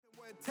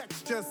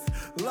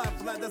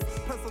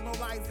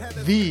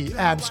The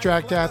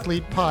Abstract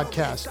Athlete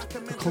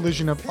Podcast, a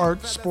collision of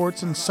art,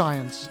 sports, and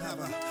science.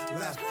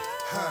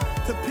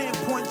 To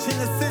pinpoint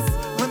genesis,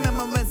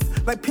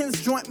 remembrance, like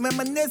pins joint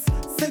reminisce,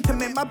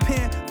 sentiment, my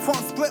pen, font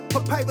split,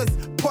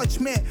 papyrus,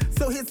 parchment.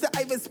 So here's the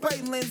Iris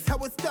spray lens, how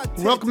it's stuck.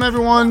 Welcome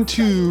everyone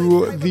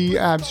to the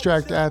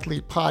Abstract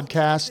Athlete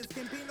Podcast,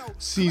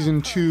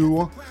 Season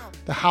 2,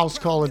 the House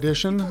Call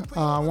Edition.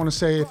 I want to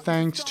say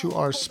thanks to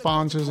our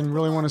sponsors and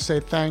really want to say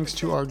thanks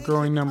to our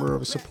growing number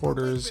of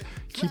supporters.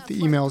 Keep the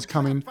emails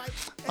coming.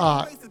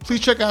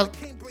 Please check out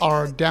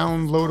our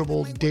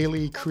downloadable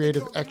daily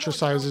creative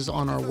exercises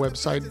on our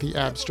website,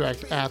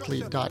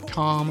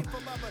 theabstractathlete.com.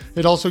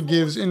 It also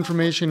gives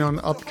information on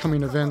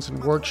upcoming events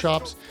and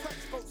workshops.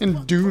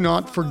 And do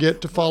not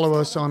forget to follow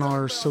us on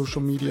our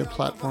social media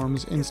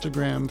platforms,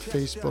 Instagram,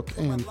 Facebook,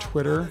 and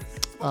Twitter.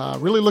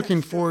 Really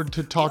looking forward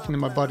to talking to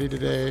my buddy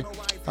today,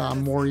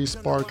 Maurice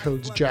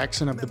Barcodez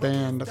Jackson of the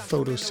band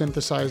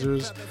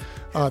Photosynthesizers.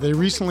 They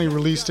recently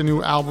released a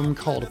new album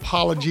called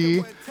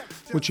Apollogy,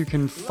 which you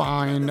can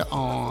find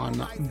on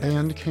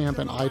Bandcamp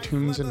and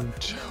iTunes, and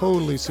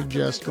totally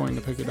suggest going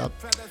to pick it up.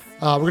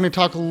 We're going to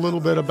talk a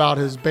little bit about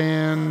his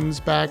band's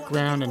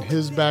background and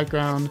his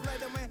background,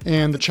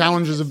 and the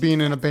challenges of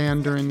being in a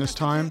band during this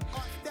time,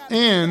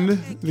 and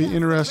the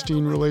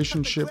interesting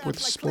relationship with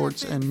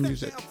sports and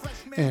music.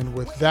 And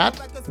with that,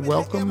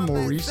 welcome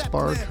Maurice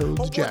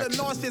Barcodez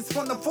Jackson.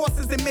 From the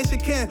forces in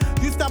Michigan,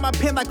 you start my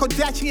pen like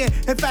Kardashian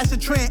and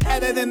fashion trend,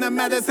 added in the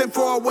medicine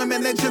for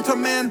women and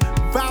gentlemen.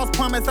 Vows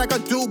promise like a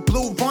dude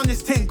blue,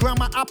 varnish tint, ground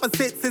my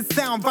opposites in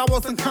sound,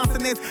 vowels and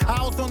consonants.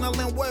 I was on the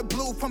limb word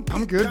blue from.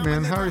 I'm good,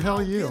 man. How the hell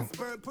are you?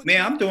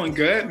 Man, I'm doing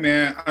good,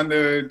 man.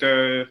 Under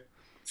the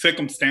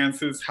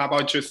circumstances, how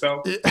about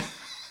yourself?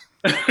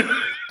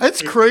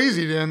 It's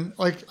crazy, man.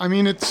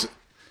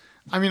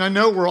 I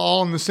know we're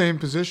all in the same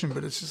position,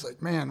 but it's just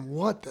like, man,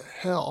 what the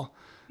hell?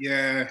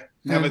 Yeah,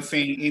 never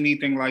seen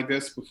anything like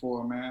this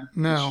before, man.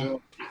 No,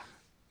 sure.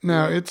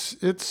 No, it's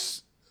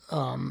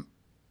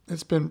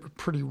been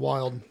pretty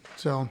wild.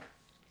 So,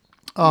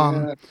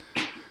 no,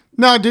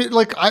 dude,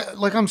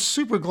 I'm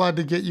super glad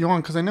to get you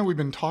on because I know we've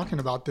been talking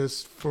about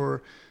this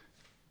when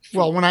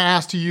I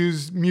asked to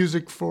use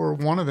music for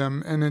one of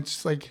them, and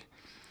it's like.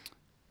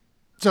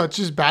 So it's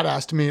just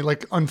badass to me.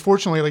 Like,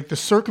 unfortunately, like the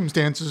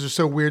circumstances are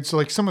so weird. So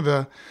like some of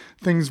the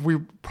things we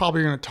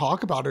probably are going to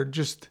talk about are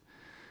just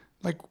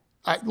like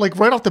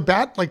right off the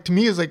bat, like to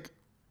me is like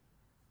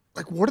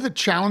what are the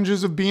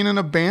challenges of being in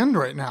a band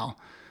right now?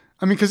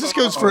 I mean, cause this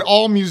goes for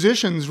all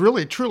musicians,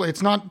 really, truly.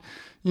 It's not,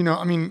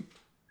 I mean,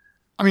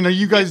 are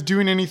you guys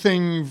doing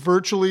anything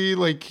virtually?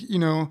 Like,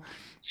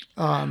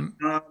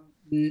 not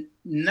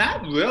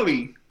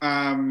really,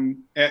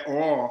 at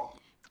all.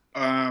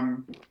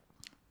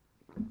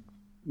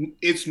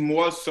 It's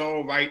more so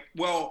like,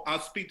 well,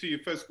 I'll speak to you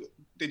first.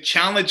 The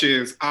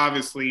challenges,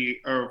 obviously,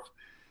 of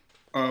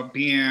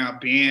being a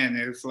band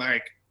is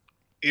like,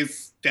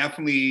 it's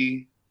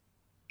definitely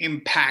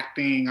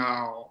impacting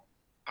our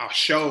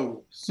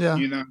shows,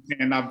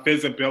 and our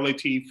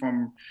visibility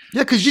from.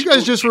 Yeah, because you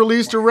guys just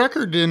released a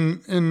record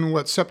in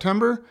what,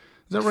 September?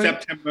 Is that right?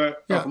 September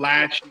of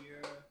last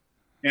year,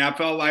 and I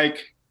felt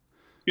like,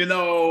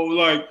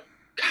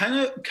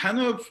 kind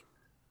of.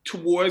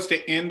 Towards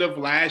the end of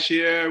last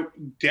year,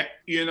 it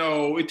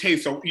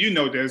takes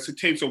it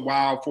takes a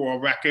while for a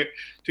record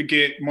to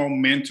get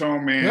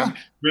momentum, and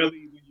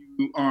really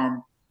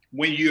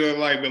when you're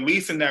like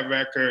releasing that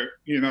record,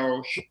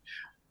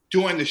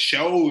 doing the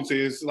shows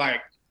is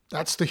like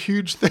that's the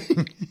huge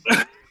thing.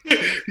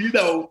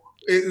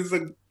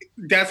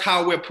 That's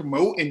how we're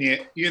promoting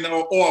it,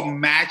 or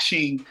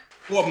matching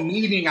or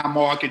meeting our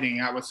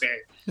marketing. I would say,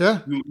 we're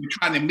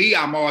trying to meet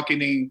our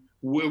marketing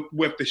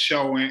with the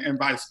show and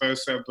vice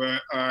versa,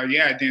 but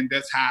then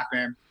this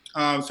happened.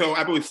 So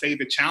I would say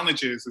the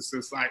challenges is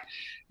just like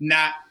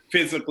not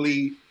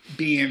physically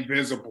being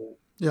visible.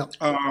 Yeah,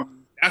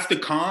 that's the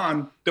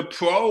con. The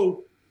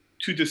pro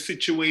to the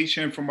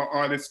situation from an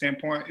artist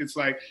standpoint is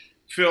like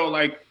feel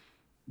like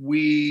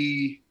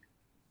we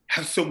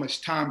have so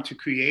much time to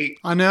create.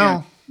 I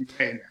know.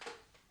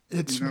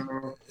 It's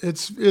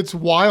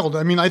wild.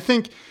 I mean, I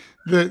think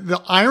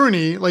the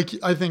irony,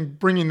 I think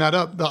bringing that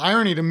up, the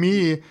irony to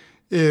me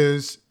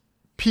is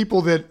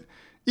people that,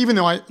 even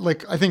though I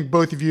think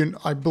both of you,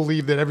 I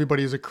believe that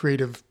everybody is a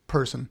creative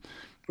person.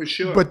 For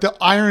sure. But the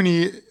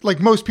irony,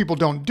 most people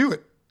don't do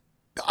it.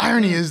 The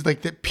irony is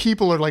that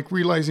people are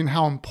realizing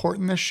how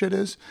important this shit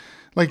is.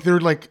 They're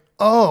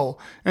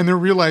and they're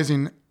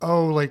realizing,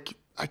 I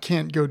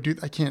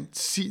can't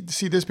see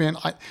this band.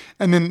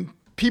 And then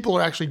people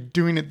are actually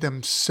doing it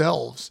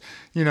themselves,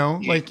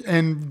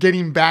 and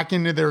getting back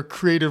into their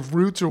creative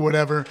roots or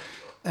whatever.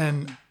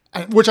 And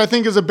which I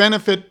think is a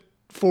benefit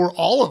for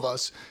all of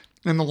us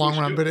in the long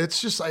run, but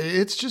it's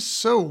just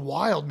so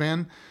wild,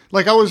 man.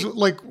 I was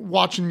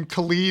watching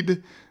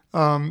Khalid,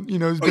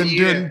 has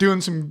been doing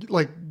some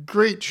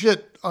great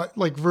shit,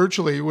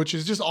 virtually, which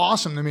is just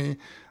awesome to me.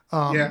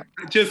 I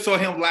just saw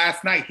him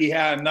last night. He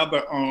had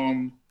another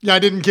Yeah, I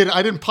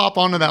didn't pop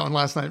onto that one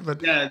last night,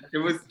 but yeah, it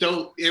was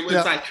dope. It was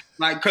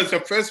like because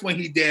the first one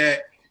he did,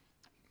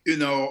 you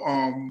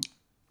know,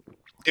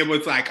 it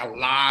was like a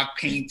live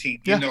painting,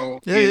 you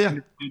know. Yeah.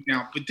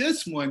 But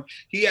this one,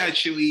 he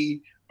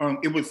actually,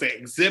 it was an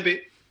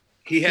exhibit.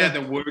 He had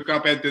to work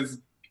up at this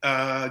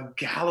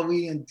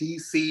gallery in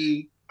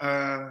DC,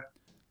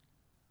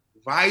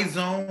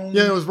 Rhizome.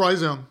 Yeah, it was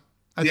Rhizome.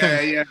 I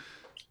think. Yeah.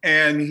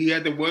 And he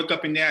had to work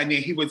up in there, and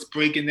then he was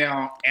breaking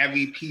down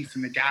every piece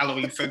in the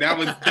gallery. So that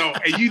was dope.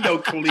 And you know,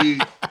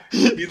 Khalid,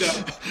 you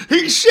know,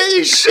 he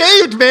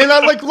shaved, man. I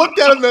like looked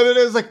at him the other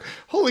day. I was like,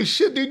 "Holy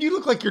shit, dude! You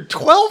look like you're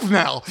 12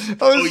 now."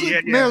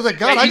 Man, I was like,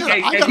 "God, I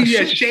got he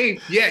had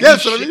shaved. Yeah, he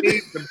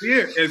shaved the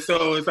beard, and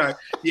so it's like,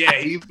 yeah,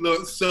 he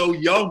looks so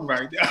young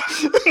right now.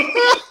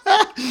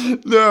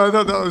 No, I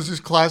thought that was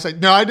just classic.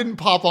 No, I didn't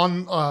pop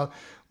on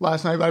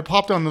last night, but I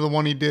popped onto the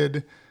one he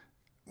did.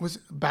 Was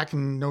it back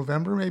in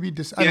November, maybe? I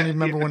don't even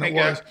remember when it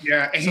was.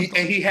 Yeah,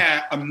 and he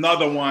had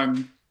another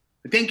one.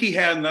 I think he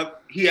had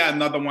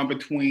another one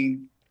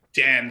between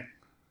then,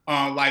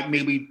 like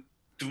maybe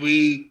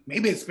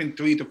it's been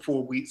 3 to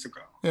 4 weeks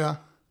ago. Yeah.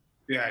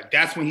 Yeah,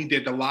 that's when he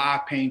did the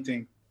live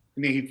painting,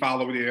 and then he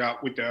followed it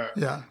up with the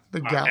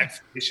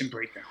exhibition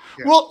breakdown.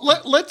 Yeah. Well,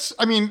 let's.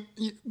 I mean,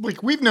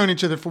 like we've known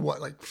each other for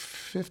what, like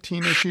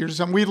 15-ish years or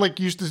something. We like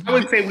used to. I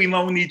would say we've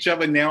known each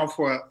other now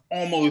for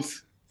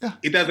almost. Yeah.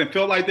 It doesn't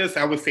feel like this.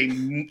 I would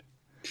say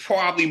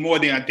probably more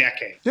than a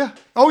decade. Yeah.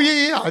 Oh,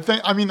 yeah. I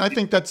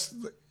think that's,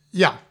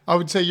 yeah, I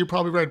would say you're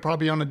probably right.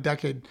 Probably on a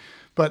decade.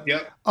 But,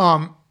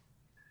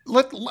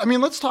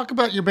 let's talk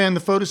about your band,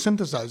 the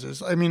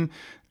Photosynthesizers. I mean,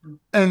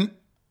 and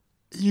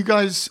you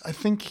guys, I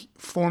think,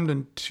 formed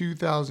in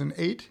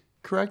 2008,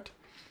 correct?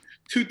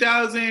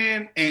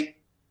 2000, and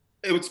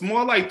it was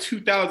more like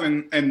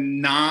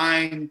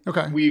 2009.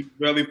 Okay. We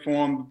really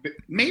formed,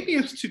 maybe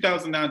it's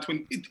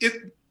 2009,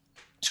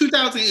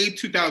 2008,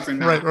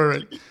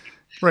 2009.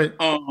 Right.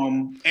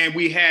 And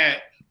we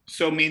had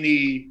so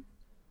many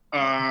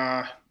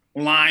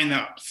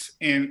lineups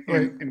in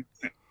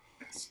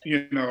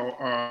you know,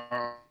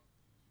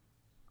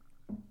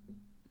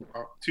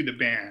 to the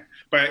band.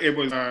 But it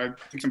was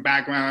some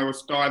background. It was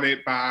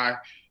started by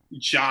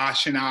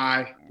Josh and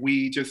I.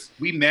 We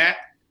met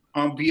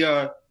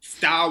via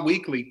Style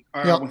Weekly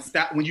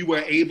when you were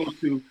able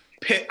to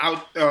pick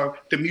out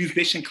the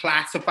musician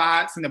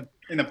classifieds in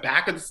the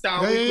back of the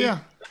Style Weekly.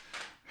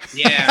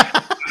 Yeah.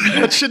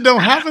 That shit don't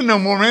happen no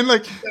more, man.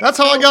 Like that's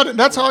how I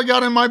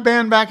got in my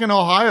band back in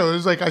Ohio. It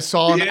was like I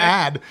saw an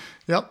ad.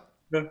 Yep.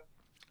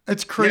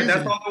 It's crazy. Yeah,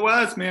 that's all it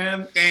was,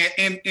 man.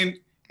 And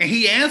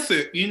he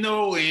answered, you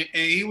know, and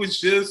he was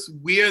just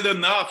weird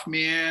enough,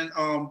 man.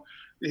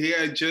 He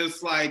had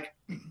just like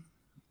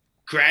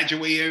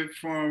graduated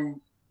from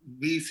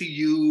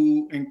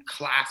VCU in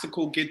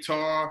classical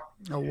guitar.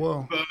 Oh,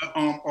 whoa. But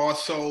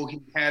also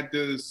he had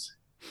this,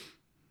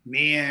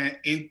 man,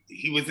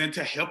 he was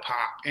into hip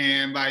hop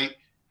and like.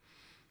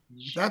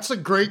 That's a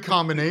great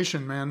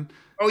combination, man.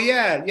 Oh,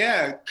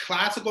 yeah.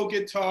 Classical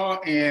guitar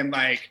and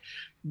like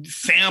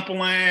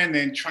sampling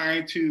and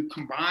trying to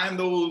combine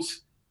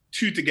those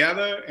two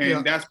together.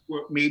 And that's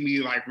what made me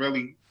like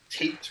really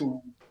take to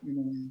him. You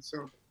know what I mean?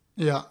 So.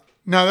 Yeah.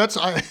 No,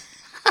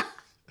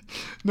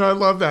 I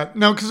love that.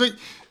 No, because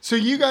so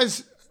you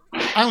guys,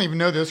 I don't even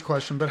know this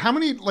question, but how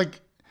many like,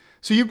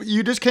 so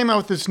you just came out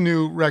with this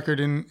new record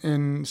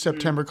in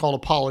September called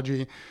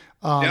Apollogy.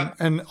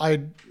 And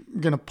I'm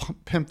going to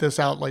pimp this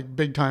out like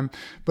big time,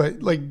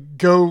 but like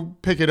go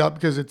pick it up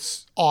because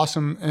it's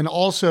awesome. And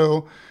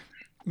also,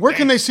 where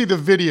can they see the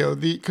video?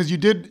 Because you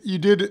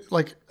did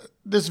like,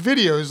 this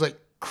video is like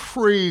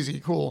crazy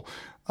cool.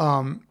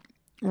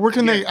 Where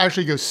can they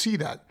actually go see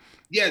that?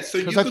 Yeah, so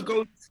you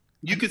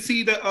could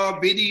see the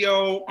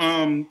video.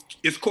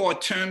 It's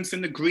called Terms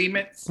and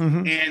Agreements,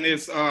 and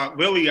it's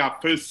really our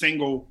first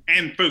single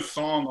and first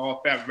song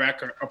off that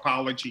record,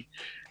 Apollogy.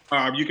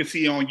 You can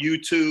see it on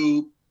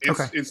YouTube.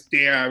 It's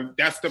there.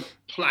 That's the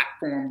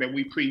platform that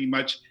we pretty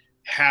much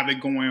have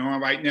it going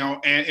on right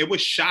now. And it was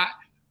shot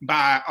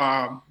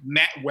by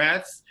Matt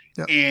West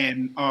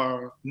and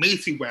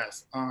Macy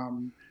West,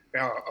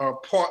 a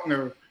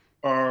partner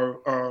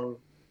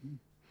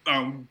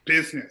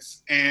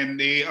business. And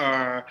they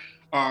are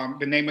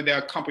the name of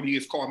their company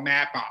is called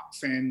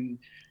Madbox. And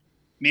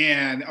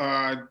man,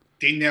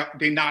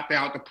 they knocked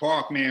out the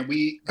park, man.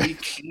 We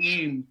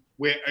came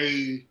with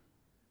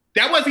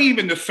that wasn't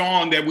even the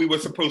song that we were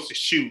supposed to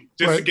shoot,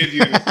 just to give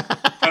you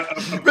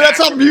but that's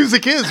how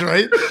music is,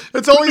 right?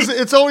 It's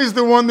always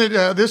the one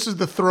that this is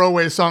the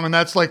throwaway song, and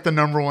that's like the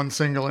number one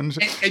single. And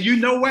you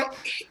know what?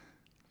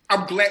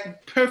 I'm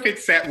glad. Perfect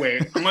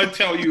segue. I'm going to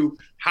tell you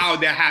how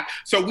that happened.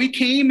 So we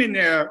came in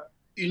there,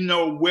 you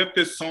know, with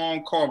this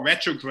song called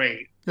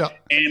Retrograde. Yeah.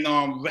 And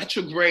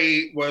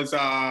Retrograde was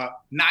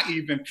not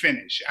even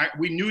finished.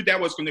 We knew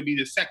that was going to be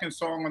the second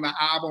song on the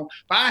album,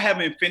 but I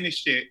haven't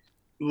finished it.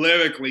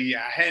 Lyrically,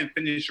 I hadn't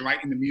finished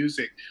writing the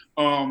music.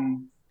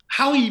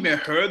 How I even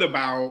heard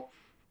about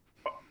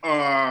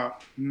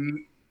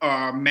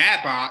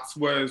Madbox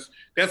was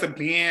there's a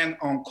band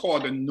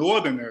called the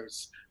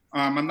Northerners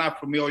I'm not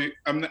familiar.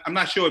 I'm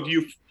not sure if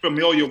you're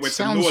familiar with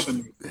the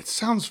Northern. It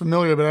sounds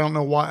familiar, but I don't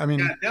know why. I mean,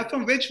 yeah, they're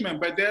from Richmond,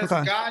 but there's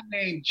a guy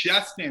named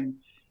Justin,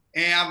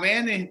 and I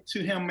ran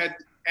into him at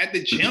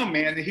the gym,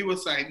 man, and he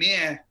was like,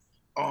 man,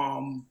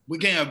 we're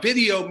getting a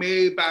video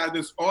made by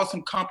this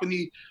awesome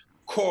company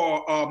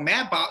called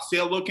Madbox.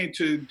 They're looking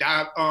to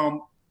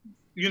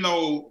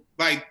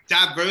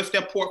diverse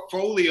their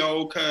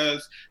portfolio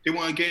because they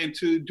want to get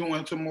into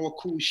doing some more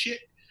cool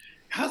shit.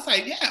 I was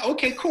like, yeah,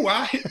 okay, cool.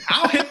 I'll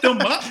hit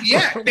them up.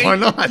 Yeah, why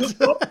not?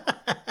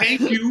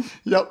 Thank you.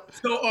 Yep.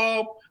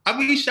 So I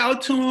reached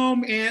out to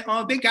them, and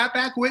they got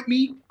back with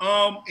me.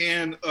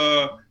 And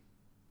I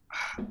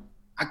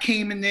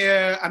came in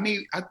there. I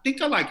mean, I think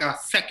like our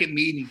second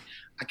meeting,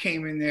 I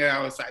came in there.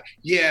 I was like,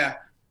 yeah,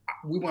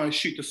 we want to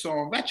shoot the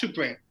song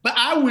Retrograde. But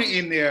I went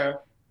in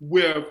there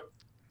with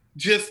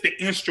just the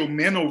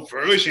instrumental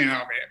version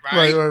of it,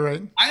 right?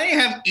 Right. I didn't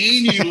have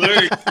any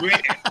lyrics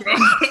written.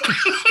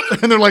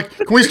 And they're like,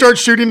 can we start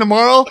shooting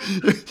tomorrow?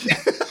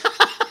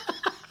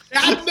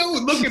 I know,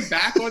 looking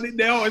back on it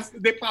now,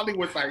 they probably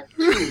was like,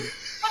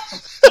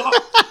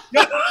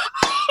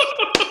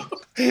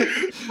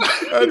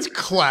 that's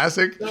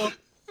classic.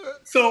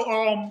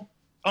 So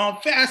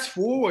fast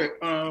forward,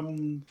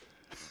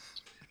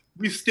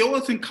 we still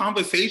was in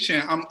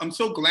conversation. I'm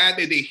so glad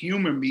that they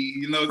humor me,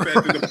 you know,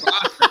 through the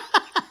process.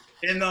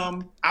 And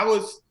I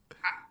was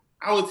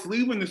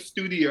leaving the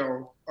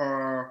studio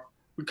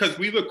because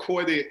we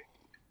recorded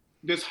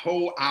this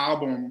whole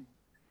album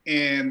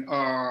in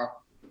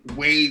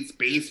Wade's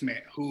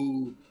basement,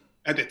 who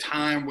at the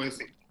time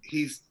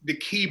he's the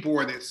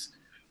keyboardist,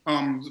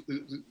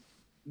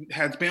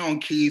 has been on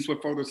keys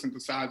with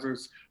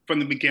Photosynthesizers from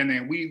the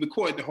beginning. We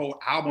recorded the whole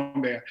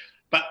album there.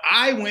 But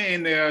I went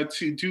in there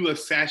to do a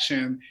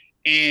session,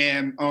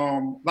 and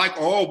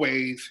like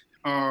always,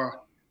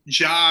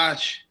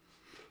 Josh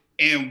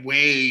and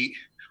Wade,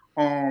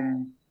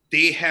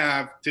 they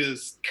have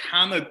this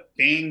kind of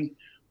thing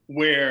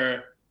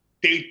where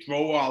they put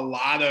a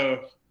lot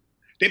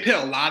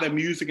of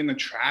music in the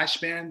trash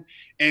bin,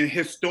 and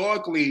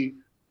historically,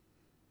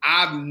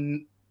 I've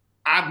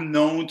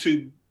known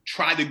to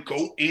try to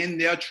go in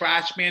their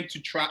trash bin to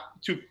try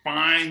to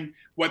find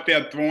what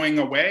they're throwing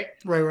away.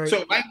 Right.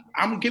 So like,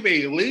 I'm getting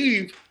ready to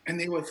leave, and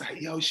they was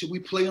like, yo, should we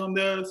play on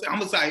this? I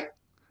was like,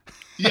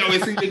 yo,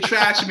 it's in the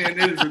trash bin,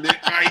 isn't it?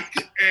 Right?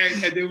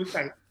 And they was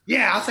like,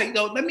 yeah. I was like,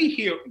 no, let me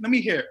hear.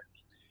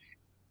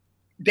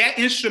 That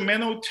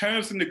instrumental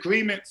Terms and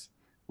Agreements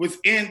was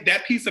in,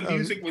 that piece of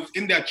music was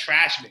in that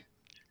trash bin.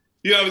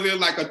 You know, it was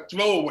like a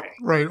throwaway.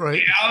 Right.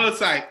 And I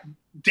was like,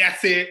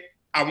 that's it.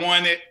 I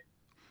want it.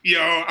 You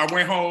know, I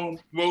went home,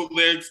 wrote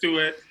lyrics to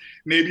it.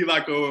 Maybe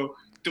like 3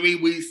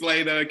 weeks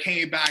later,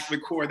 came back,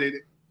 recorded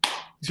it,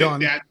 took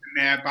that to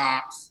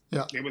Madbox.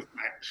 Yeah. It was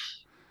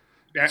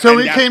like, so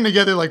it came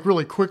together like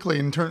really quickly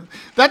in turn.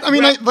 That, I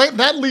mean,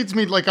 that leads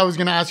me, like, I was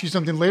going to ask you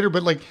something later,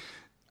 but like,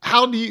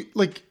 how do you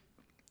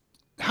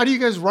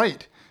guys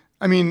write?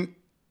 I mean,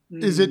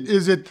 is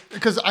it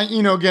because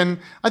again,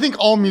 I think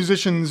all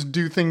musicians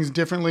do things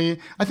differently.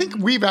 I think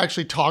we've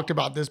actually talked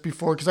about this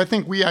before, because I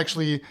think we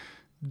actually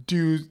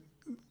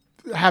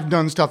have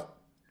done stuff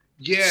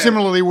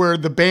similarly, where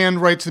the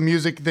band writes the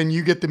music, then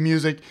you get the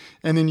music,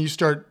 and then you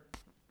start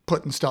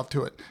putting stuff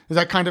to it. Is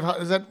that kind of how,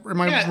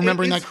 am I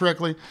remembering that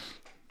correctly?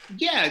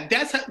 Yeah,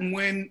 that's how,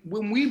 when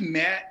we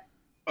met,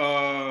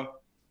 and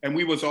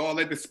we was all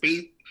at the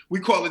space, we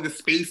call it the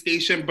space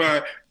station,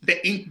 but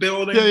the ink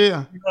building. Yeah. You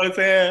know what I'm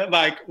saying?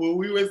 Like, when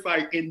we was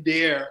like in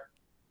there,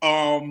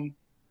 how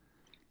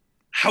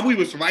we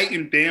was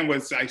writing then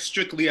was like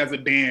strictly as a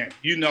band.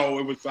 You know,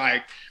 it was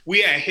like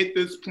we had hit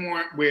this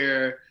point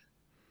where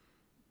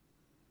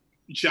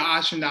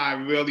Josh and I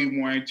really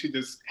wanted to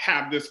just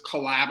have this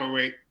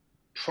collaborate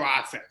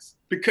process,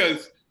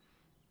 because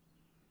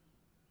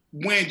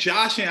when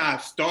Josh and I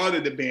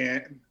started the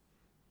band,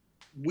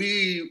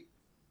 we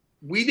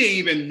didn't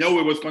even know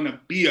it was going to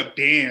be a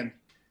band.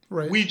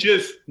 Right. We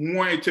just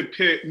wanted to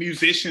put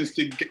musicians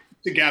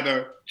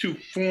together to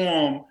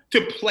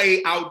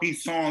play out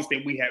these songs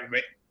that we had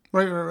written.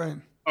 Right.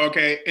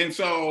 Okay. And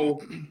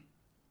so,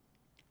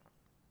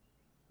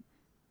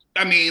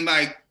 I mean,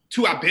 like,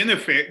 to our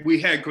benefit,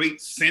 we had great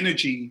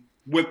synergy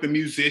with the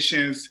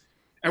musicians,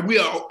 and we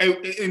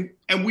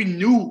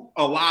knew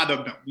a lot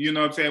of them. You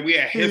know what I'm saying? We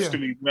had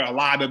history with a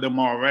lot of them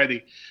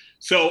already.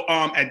 So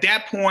at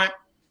that point,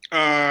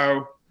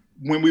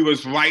 when we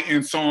was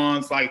writing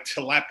songs like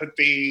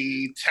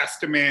Telepathy,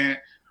 Testament,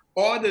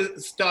 all the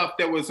stuff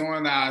that was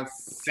on our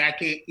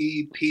second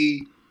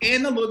EP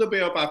and a little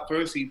bit of our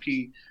first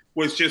EP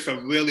was just a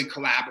really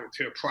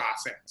collaborative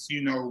process.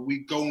 You know, we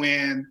go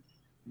in,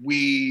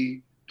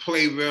 we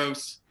play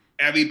riffs,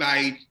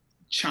 everybody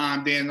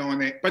chimed in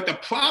on it. But the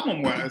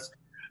problem was,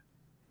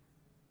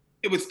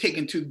 it was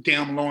taking too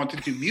damn long to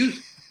do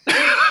music.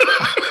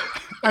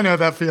 I know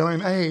that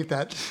feeling. I hate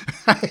that.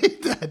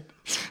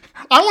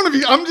 I want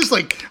to go,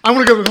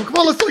 come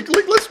on,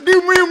 let's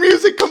do real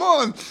music. Come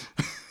on.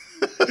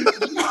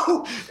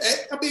 No,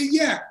 I mean,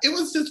 yeah, it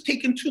was just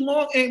taking too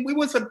long. And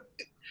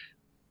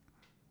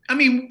I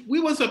mean, we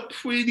was a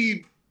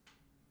pretty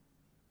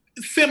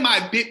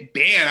semi-big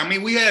band. I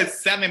mean, we had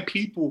 7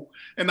 people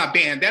in our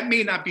band. That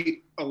may not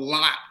be a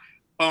lot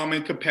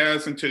in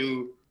comparison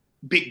to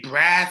big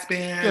brass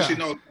bands. You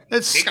know,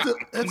 it's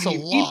a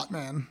lot,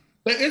 man.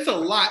 But it's a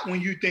lot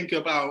when you think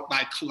about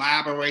like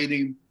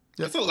collaborating.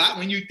 Yep. It's a lot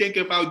when you think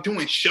about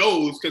doing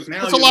shows, because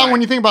now it's a lot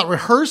when you think about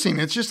rehearsing.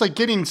 It's just like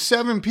getting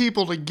 7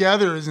 people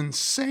together is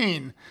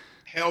insane.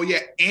 Hell yeah,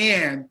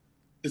 and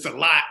it's a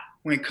lot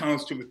when it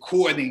comes to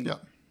recording.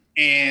 Yep.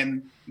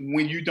 And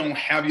when you don't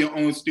have your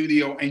own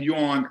studio and you're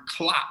on the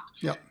clock.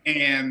 Yep.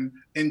 And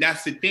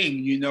that's the thing,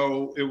 you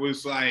know, it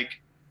was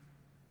like,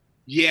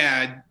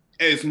 yeah,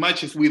 as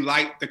much as we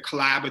liked the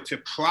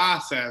collaborative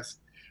process,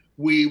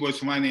 we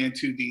was running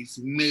into these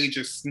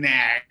major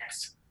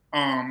snags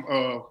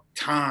of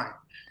time,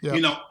 yep.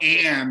 you know,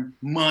 and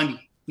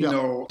money, you yep.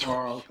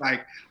 know,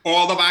 like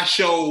all of our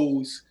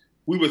shows,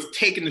 we was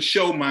taking the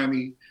show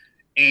money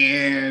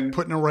and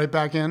putting it right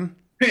back in.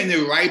 Putting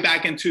it right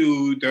back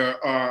into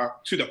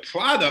the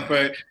product,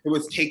 but it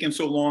was taking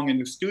so long in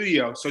the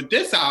studio. So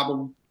this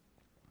album,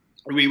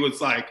 we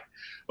was like,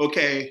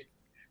 okay,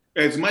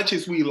 as much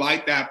as we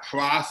like that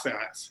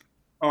process,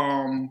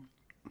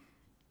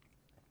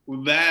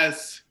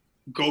 let's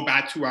go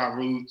back to our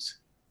roots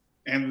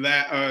and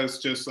let us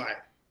just like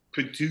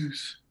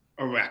produce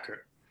a record.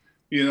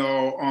 You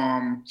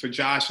know, so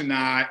Josh and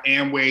I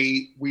and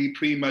Wade, we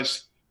pretty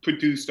much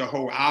produced the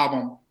whole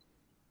album.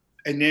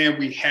 And then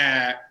we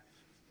had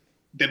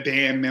the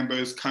band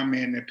members come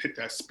in and put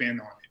that spin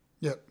on it.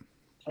 Yep.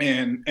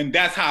 And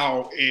that's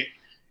how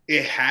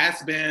it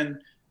has been,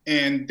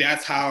 and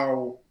that's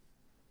how.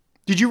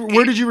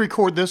 Where did you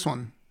record this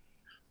one?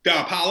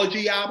 The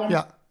Apollogy album?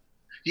 Yeah.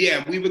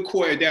 Yeah, we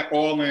recorded that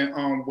all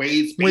in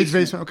Wade's basement. Wade's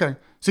basement, okay.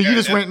 So you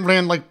just went and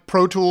ran like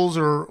Pro Tools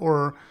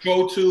or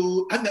Pro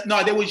Tools.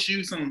 No, they was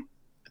using,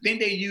 I think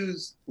they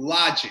used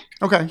Logic.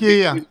 Okay,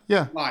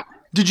 yeah. Logic.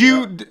 Did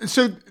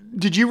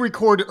you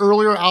record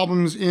earlier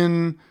albums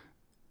in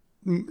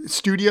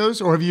studios,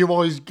 or have you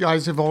always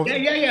guys have always?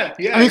 Yeah.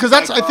 I mean, because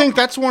I think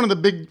that's one of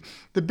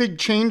the big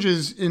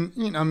changes in,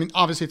 you know, I mean,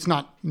 obviously it's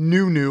not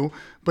new,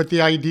 but the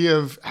idea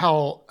of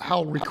how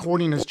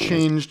recording has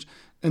changed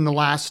in the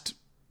last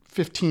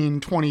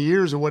 15, 20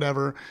 years or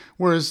whatever.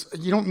 Whereas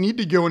you don't need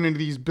to go into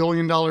these $1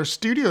 billion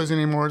studios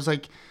anymore. It's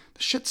like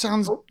the shit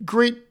sounds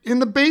great in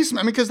the basement.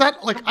 I mean, because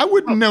that, like, I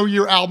wouldn't know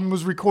your album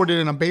was recorded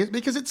in a basement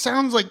because it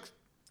sounds like,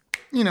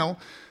 you know,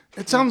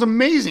 it sounds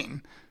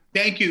amazing.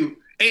 Thank you.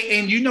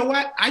 And you know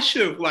what? I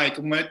should have like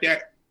went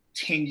that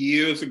 10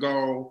 years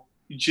ago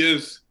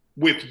just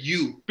with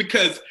you,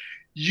 because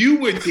you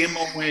were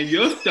demoing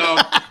your stuff,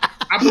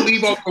 I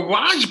believe, on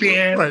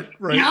GarageBand.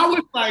 Right. And I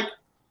was like,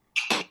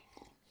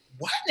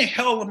 what the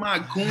hell am I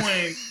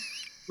going,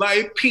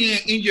 like, paying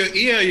in your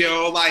ear,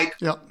 yo? Like,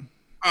 yep.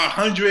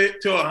 $100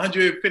 to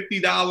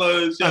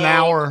 $150 an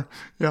hour.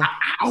 Yeah. An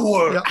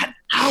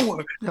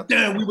hour. Yep.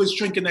 Then we was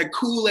drinking that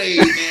Kool-Aid,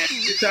 and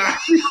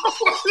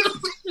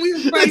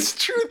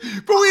it's true,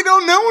 but we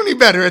don't know any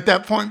better at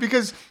that point,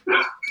 because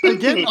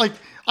again,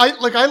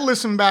 I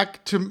listen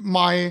back to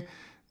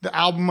the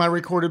album I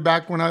recorded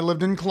back when I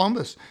lived in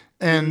Columbus,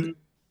 and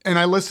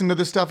I listen to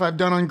the stuff I've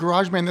done on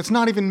GarageBand that's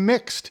not even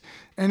mixed,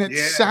 and it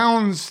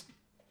sounds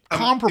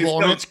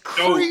comparable. It's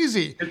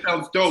crazy. It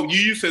sounds dope. You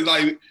used to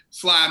like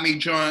slide me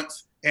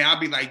joints, and I'd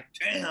be like,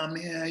 damn,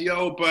 man,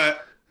 yo,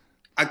 but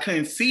I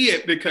couldn't see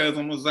it because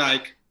I was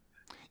like,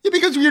 yeah,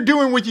 because you're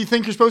doing what you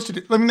think you're supposed to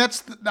do. I mean,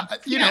 that's,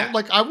 you know,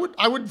 like I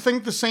would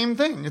think the same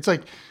thing. It's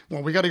like,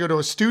 well, we got to go to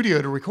a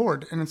studio to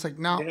record, and it's like,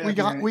 no, we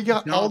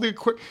got all the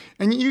equipment,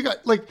 and you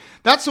got, like,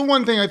 that's the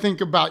one thing I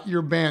think about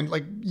your band,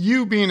 like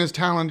you being as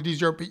talented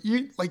as you are, but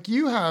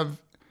you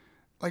have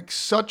like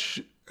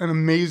such an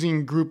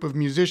amazing group of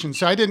musicians.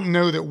 So I didn't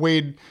know that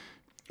Wade,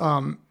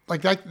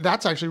 like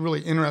that's actually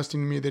really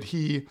interesting to me that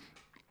he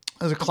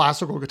is a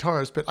classical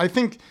guitarist, but I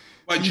think.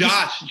 But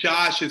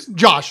Josh is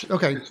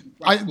okay.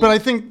 But I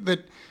think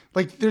that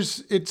like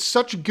it's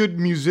such good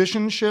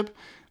musicianship.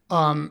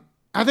 I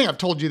think I've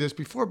told you this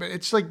before, but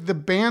it's like the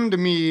band to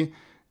me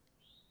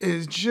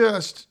is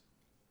just.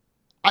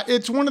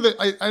 It's one of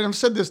the. I've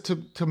said this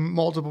to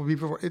multiple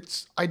people before.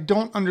 I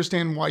don't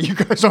understand why you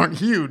guys aren't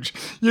huge.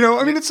 You know,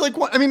 I mean, it's like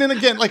what I mean, and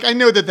again, like I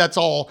know that that's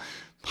all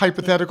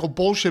hypothetical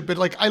bullshit, but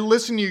like I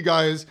listen to you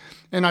guys,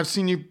 and I've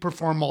seen you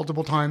perform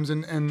multiple times,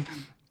 and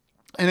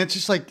it's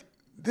just like.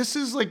 This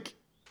is like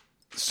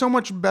so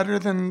much better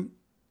than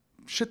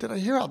shit that I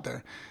hear out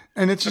there.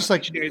 And it's just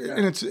like,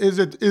 and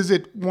is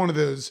it one of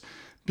those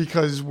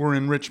because we're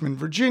in Richmond,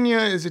 Virginia?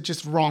 Is it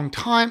just wrong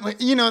time? Like,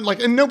 you know,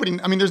 like, and nobody,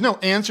 I mean, there's no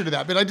answer to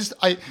that, but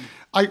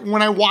I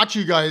when I watch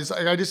you guys,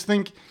 I just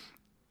think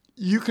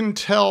you can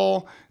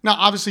tell now,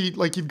 obviously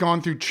like you've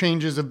gone through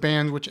changes of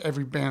bands, which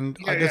every band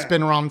that's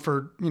been around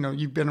for, you know,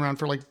 you've been around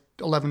for like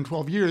 11,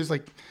 12 years,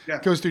 like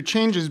goes through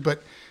changes,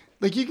 but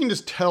like, you can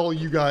just tell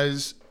you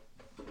guys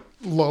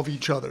love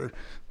each other,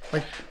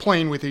 like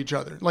playing with each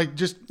other, like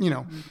just, you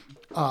know,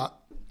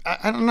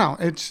 I don't know.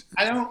 It's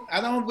I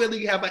don't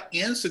really have an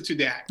answer to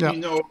that. Yeah. You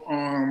know,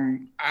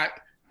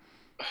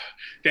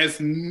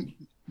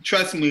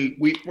 trust me,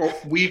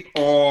 we've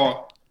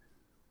all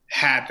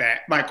had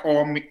that. Like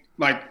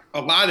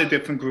a lot of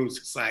different groups.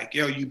 It's like,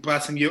 yo, you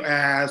busting your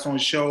ass on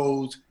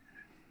shows.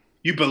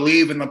 You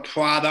believe in the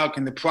product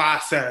and the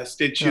process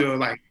that you're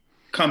like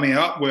coming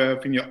up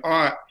with in your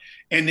art,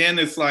 and then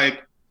it's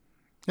like,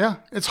 yeah,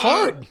 it's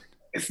hard.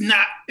 It's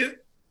not.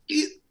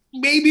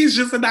 Maybe it's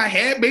just in our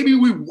head. Maybe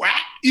we whack.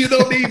 You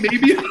know,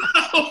 maybe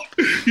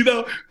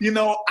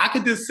I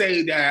could just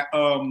say that.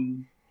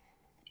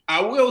 I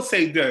will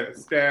say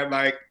this, that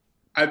like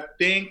I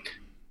think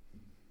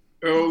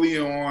early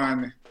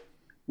on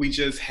we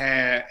just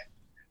had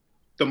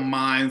the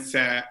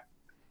mindset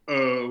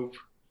of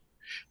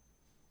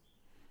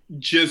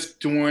just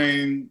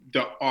doing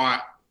the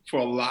art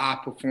for a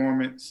live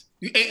performance.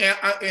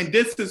 And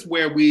this is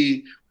where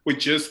we were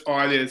just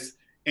artists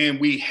and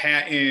we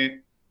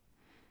hadn't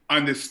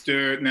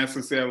understood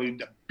necessarily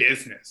the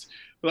business.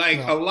 Like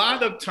a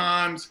lot of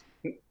times,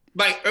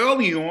 like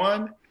early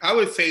on, I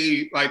would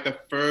say like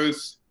to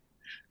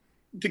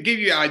give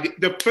you an idea,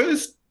 the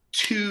first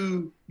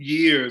 2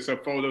 years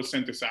of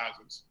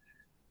Photosynthesizers,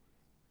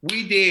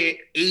 we did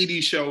 80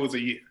 shows a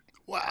year.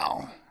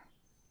 Wow.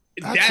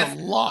 That's a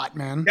lot,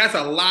 man. That's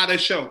a lot of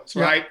shows,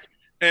 right?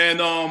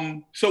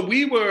 And so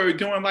we were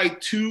doing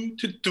like 2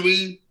 to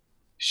 3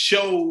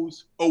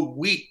 shows a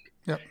week.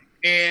 Yep.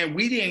 And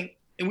we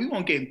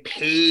weren't getting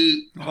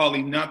paid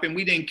hardly nothing.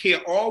 We didn't care.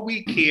 All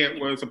we cared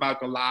was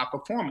about the live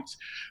performance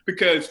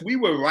because we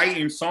were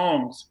writing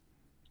songs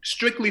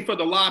strictly for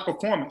the live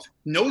performance.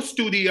 No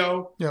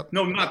studio,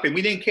 no nothing.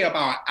 We didn't care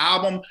about our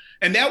album.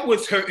 And that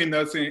was hurting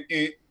us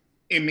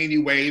in many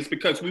ways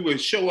because we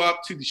would show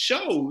up to the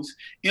shows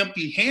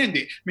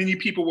empty-handed. Many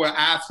people would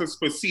ask us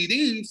for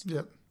CDs.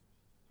 Yep.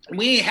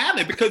 We ain't have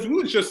it because we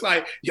was just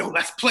like, yo,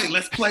 let's play.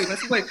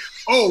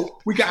 Oh,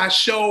 we got a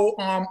show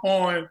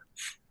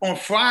on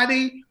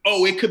Friday.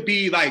 Oh, it could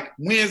be like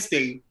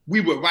Wednesday. We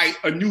would write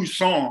a new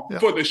song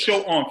for the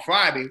show on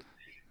Friday,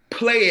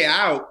 play it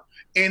out,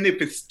 and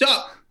if it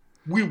stuck,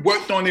 we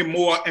worked on it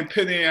more and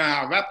put it in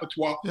our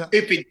repertoire. Yeah.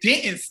 If it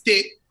didn't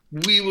stick,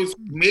 we was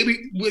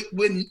maybe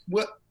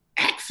we'll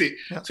exit.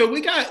 Yeah. So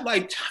we got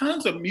like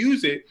tons of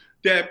music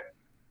that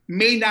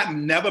may not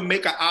never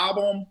make an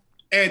album.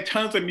 And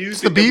tons of music.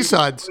 It's the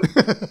B-sides.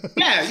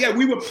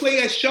 We would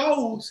play at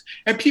shows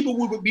and people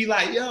would be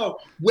like, yo,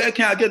 where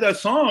can I get that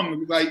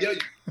song? Like, yo,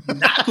 you're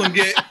not going to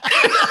get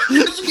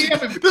this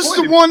is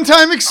a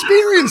one-time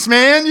experience,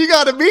 man. You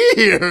got to be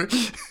here.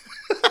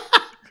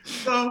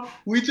 So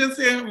we just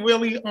didn't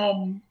really,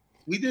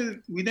 we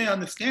didn't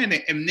understand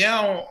it. And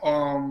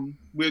now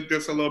we're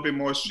just a little bit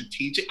more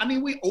strategic. I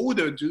mean, we're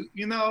older, dude,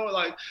 you know,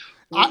 like.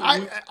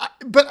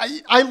 But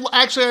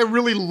I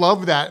really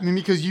love that. I mean,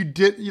 because you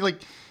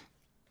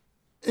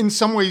in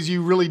some ways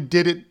you really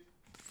did it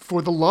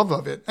for the love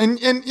of it. And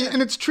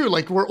it's true.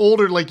 Like we're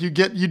older, like you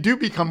do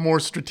become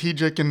more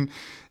strategic and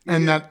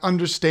that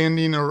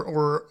understanding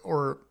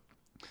or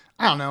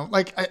I don't know.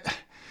 Like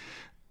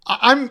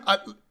I'm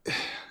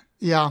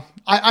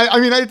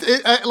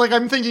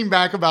thinking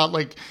back about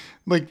like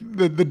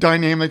the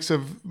dynamics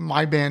of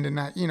my band and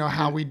that, you know,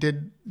 how we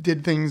did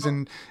things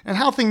and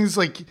how things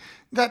like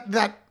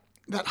that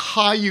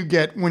high you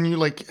get when you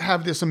like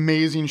have this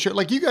amazing show.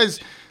 Like you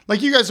guys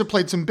have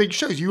played some big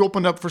shows. You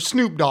opened up for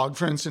Snoop Dogg,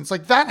 for instance.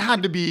 Like that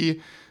had to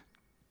be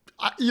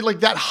like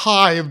that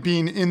high of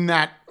being in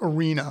that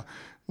arena.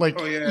 Like,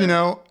 you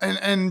know,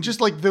 and just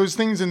like those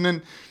things. And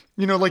then,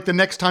 you know, like the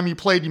next time you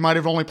played, you might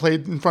have only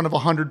played in front of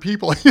 100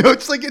 people. You know,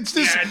 it's like, it's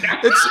just,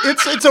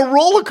 it's a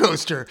roller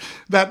coaster,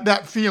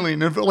 that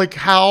feeling of like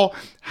how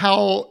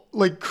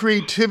like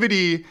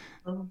creativity,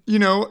 you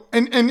know,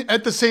 and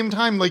at the same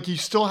time, like you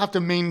still have to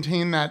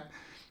maintain that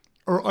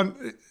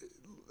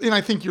and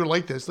I think you're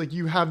like this, like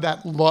you have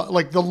that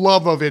like the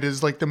love of it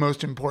is like the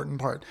most important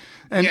part.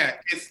 And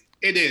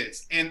it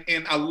is. And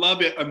I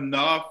love it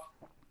enough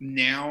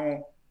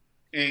now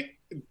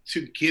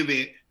to give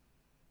it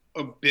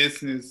a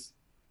business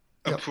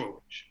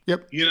approach.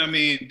 Yep. You know what I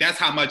mean? That's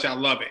how much I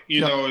love it.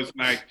 You know, it's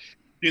like,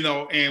 you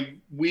know,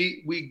 and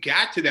we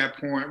got to that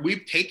point.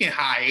 We've taken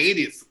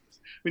hiatus,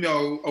 you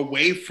know,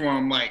 away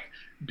from like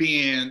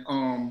being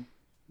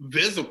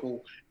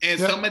visible. And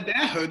some of that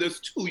hurt us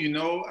too, you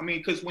know. I mean,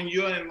 because when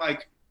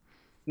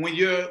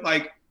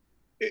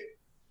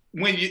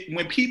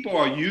people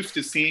are used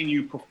to seeing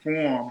you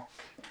perform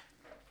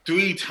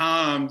 2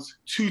 times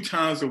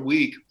a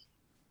week,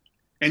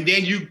 and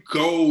then you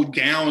go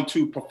down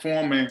to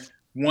performing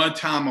 1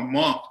 time a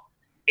month,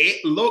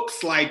 it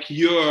looks like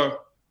you're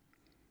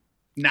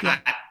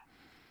not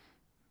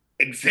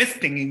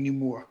existing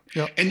anymore.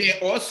 Yep. And then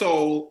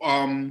also,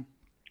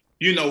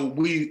 you know,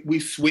 we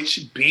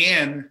switched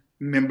band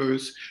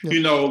members, you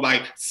know,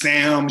 like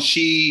Sam,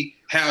 she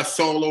had a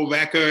solo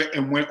record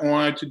and went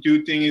on to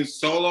do things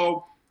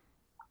solo.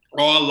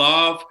 All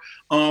love.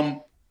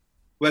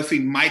 Let's see,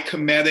 Mike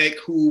Comedic,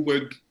 who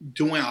were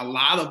doing a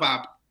lot of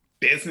our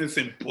business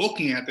and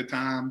booking at the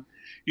time,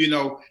 you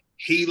know,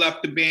 he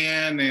left the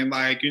band and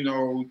like, you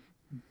know,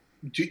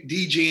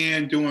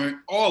 DJing, doing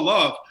all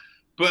love.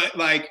 But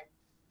like,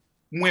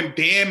 when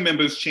band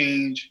members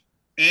change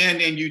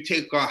and then you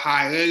take a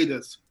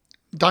hiatus,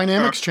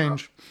 dynamics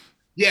change.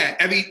 Yeah,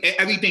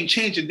 everything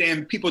changes.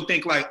 Then people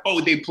think like,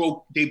 oh, they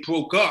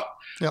broke up.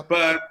 Yep.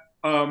 But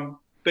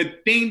the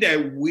thing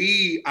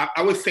that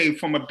I would say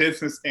from a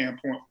business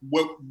standpoint,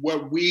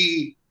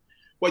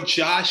 what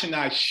Josh and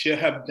I should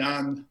have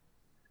done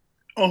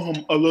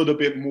a little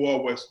bit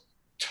more was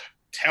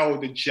tell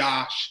the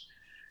Josh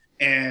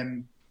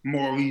and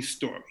Maurice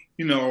story,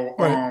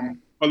 right.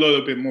 A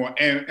little bit more,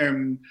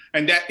 and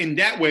that in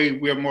that way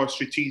we're more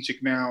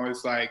strategic now.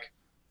 It's like,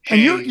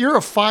 hey, and you're a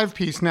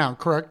 5-piece now,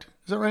 correct?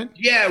 Is that right?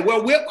 Yeah.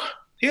 Well,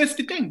 here's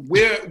the thing: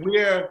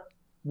 we're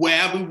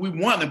wherever we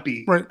want to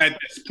be right. At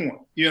this point.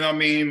 You know what I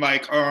mean?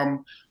 Like,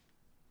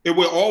 it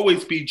will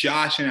always be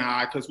Josh and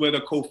I because we're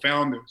the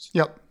co-founders.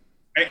 Yep.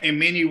 In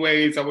many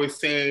ways, I would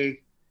say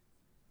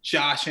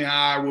Josh and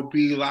I will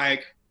be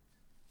like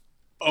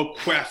a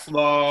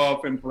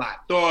Questlove and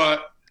Black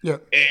Thought.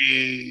 Yep.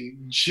 A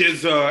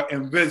Jizza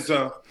and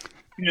RZA,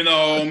 you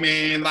know what I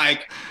mean?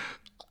 Like,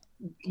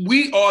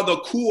 we are the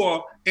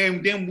core,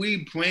 and then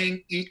we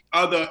bring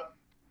other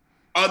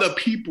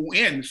people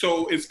in.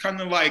 So it's kind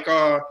of like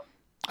I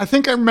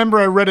think I remember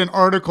I read an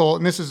article,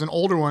 and this is an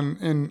older one,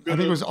 and I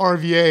think it was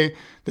RVA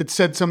that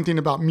said something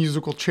about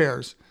musical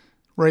chairs,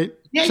 right?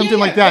 Yeah, something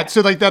like that. So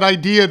like that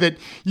idea that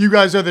you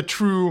guys are the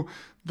two,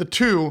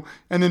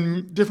 and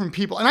then different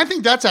people. And I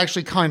think that's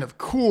actually kind of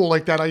cool,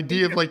 like that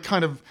idea of like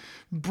kind of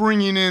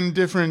bringing in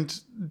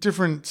different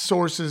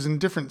sources and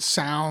different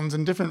sounds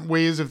and different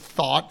ways of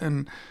thought.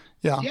 And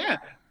yeah,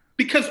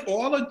 because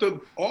all of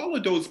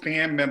those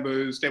band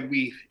members that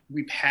we've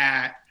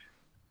had,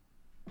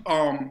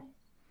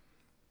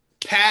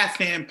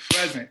 past and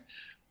present,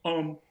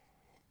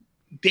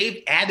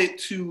 they've added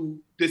to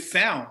the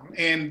sound,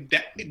 and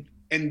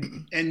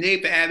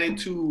they've added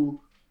to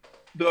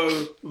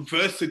the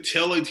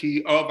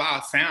versatility of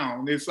our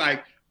sound. It's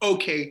like,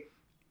 okay,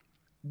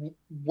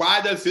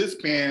 why does this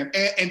band,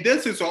 and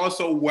this is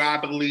also where I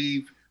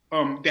believe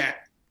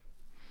that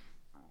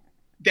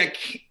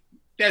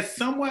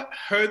somewhat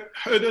hurt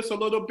us a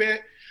little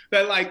bit,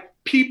 that like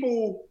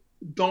people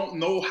don't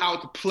know how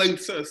to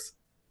place us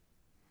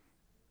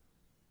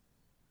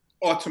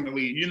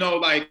ultimately.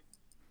 Like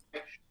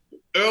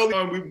early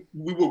on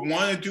we would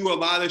want to do a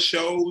lot of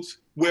shows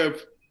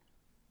with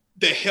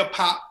the hip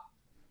hop,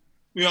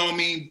 you know what I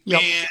mean, yep.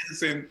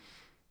 bands, and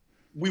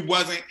we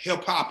wasn't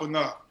hip hop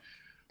enough.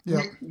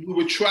 Yep. We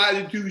would try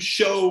to do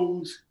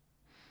shows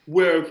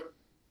with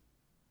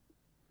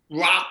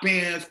rock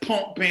bands,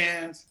 punk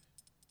bands.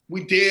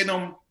 We did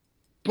them,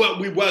 but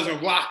we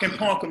wasn't rock and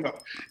punk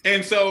enough.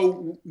 And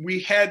so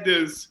we had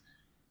this.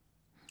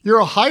 You're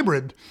a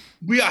hybrid.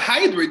 We are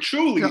hybrid,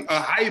 truly yep.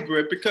 a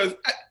hybrid, because,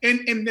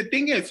 and the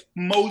thing is,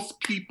 most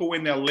people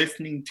in their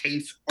listening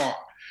tastes are,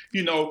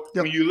 yep.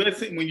 when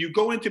you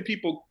go into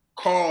people's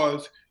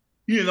cars,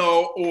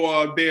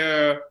 or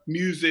their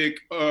music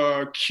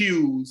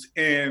cues,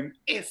 and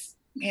it's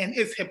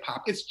hip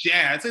hop, it's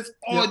jazz, it's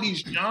all yep. these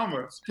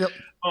genres. Yep.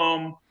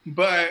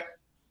 But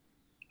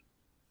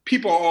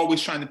people are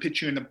always trying to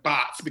put you in the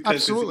box because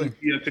Absolutely. It's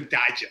easier to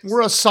digest.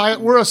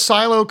 We're a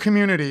silo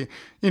community.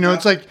 Yeah.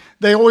 It's like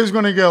they always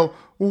going to go,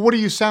 well, what do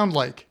you sound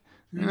like?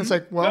 And it's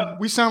like, well,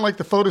 we sound like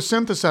the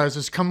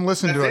Photosynthesizers. Come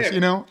listen to us.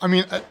 I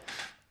mean.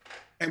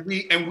 And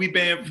we've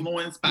been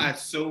influenced by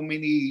so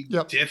many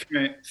yep.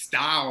 different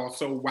styles.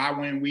 So why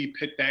wouldn't we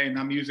put that in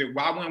our music?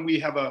 Why wouldn't we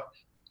have a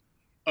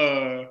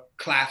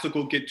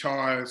classical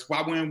guitarist?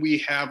 Why wouldn't we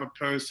have a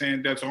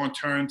person that's on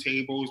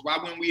turntables? Why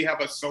wouldn't we have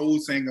a soul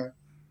singer?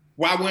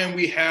 Why wouldn't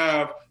we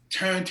have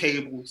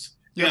turntables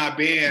in our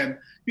band?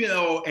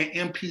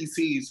 And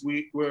MPCs.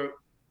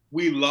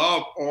 We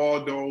love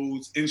all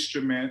those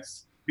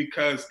instruments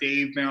because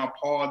they've been a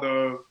part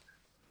of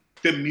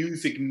the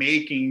music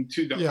making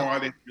to the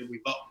artists that we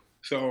love.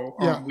 So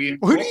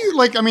who do you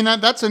like? I mean,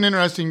 that's an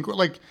interesting,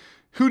 like,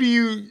 who do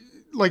you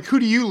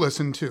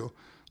listen to?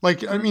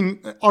 Like, I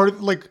mean, are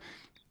like,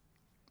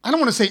 I don't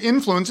want to say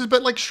influences,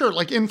 but like, sure,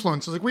 like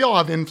influences. Like we all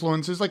have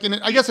influences. Like,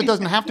 I guess it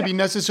doesn't have to be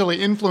necessarily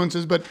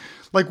influences, but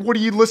like, what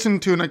do you listen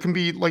to? And it can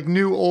be like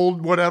new,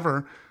 old,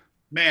 whatever.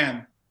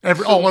 Man,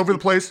 all over the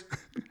place.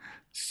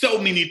 So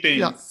many things.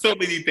 Yeah. So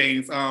many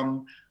things.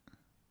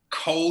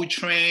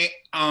 Coltrane,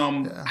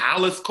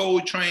 Alice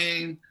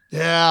Coltrane.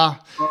 Yeah.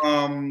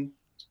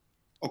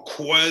 Of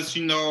course,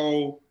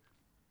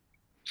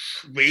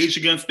 Rage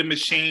Against the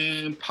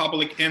Machine,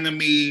 Public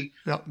Enemy,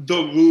 yep. The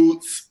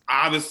Roots,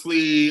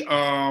 obviously,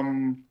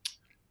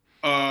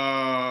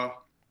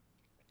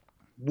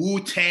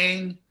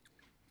 Wu-Tang.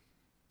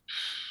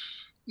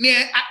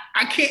 Man,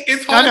 I can't.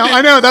 It's hard.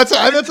 I know. That's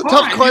a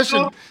tough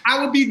question.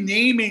 I would be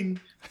naming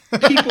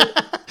people.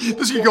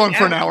 This is going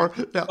for an hour.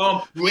 Yeah.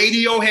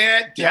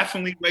 Radiohead,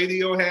 definitely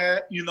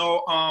Radiohead.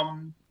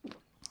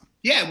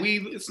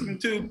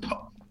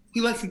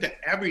 We listen to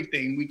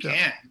everything we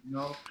can.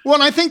 Well,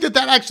 and I think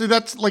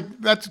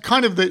that's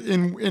kind of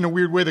in a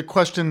weird way the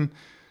question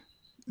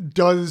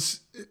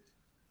does.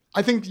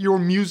 I think your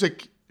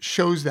music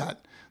shows that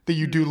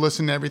you do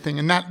listen to everything,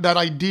 and that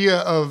idea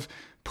of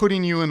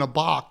putting you in a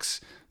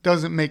box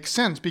doesn't make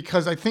sense,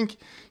 because I think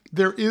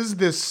there is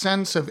this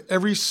sense of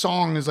every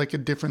song is like a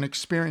different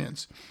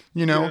experience,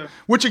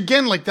 which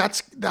again, like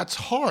that's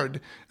hard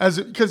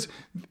because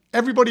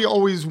everybody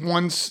always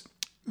wants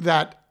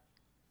that,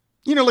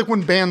 like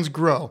when bands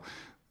grow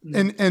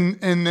and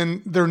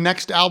then their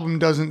next album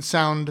doesn't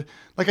sound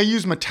like, I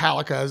use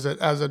Metallica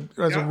as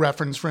a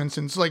reference, for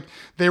instance. Like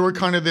they were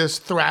kind of this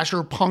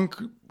thrasher punk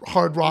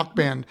hard rock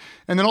band,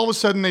 and then all of a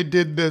sudden they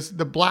did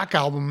the Black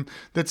Album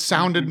that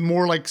sounded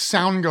more like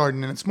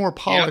Soundgarden, and it's more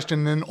polished.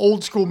 And then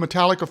old school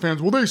Metallica fans,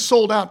 well, they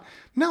sold out.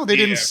 No, they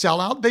didn't sell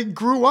out. They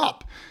grew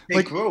up.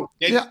 They grew.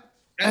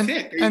 That's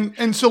it.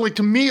 And so like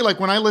to me,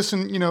 like when I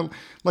listen,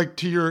 like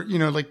to your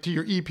like to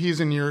your EPs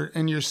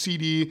and your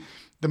CD,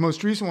 the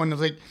most recent one, is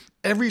like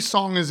every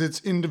song is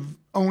its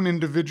own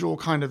individual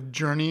kind of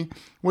journey,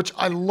 which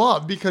I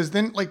love, because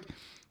then like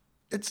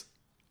it's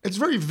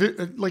very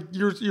like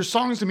your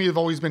songs to me have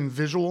always been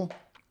visual,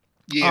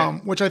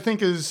 which I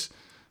think is,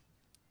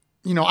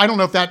 I don't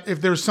know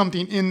if there's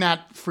something in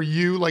that for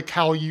you, like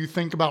how you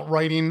think about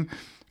writing,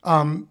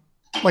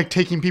 like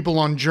taking people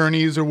on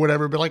journeys or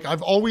whatever. But like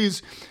I've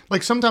always,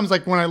 like sometimes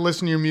like when I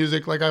listen to your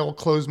music, like I will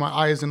close my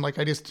eyes and like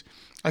I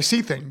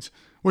see things,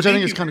 which I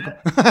think is kind of cool.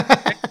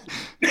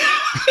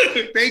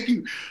 Thank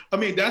you. I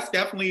mean, that's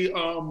definitely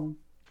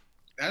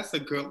that's a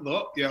good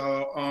look,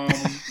 yo.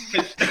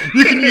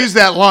 You can use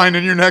that line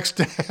in your next.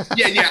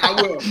 yeah, I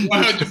will,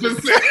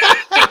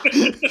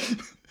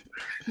 100%.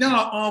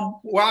 No,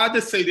 well, I'll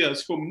just say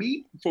this. For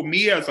me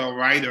as a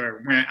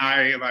writer, when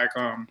I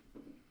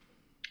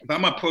if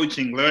I'm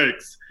approaching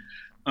lyrics,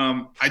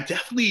 I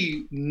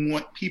definitely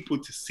want people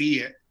to see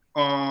it.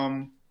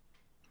 And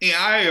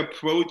I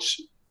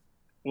approach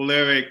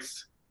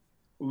lyrics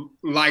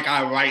like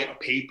I write a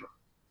paper.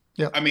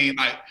 Yeah. I mean,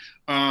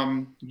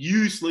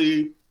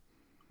 usually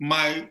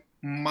my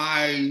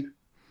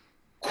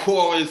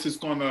chorus is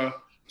gonna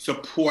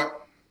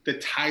support the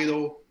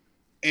title,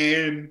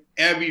 and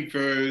every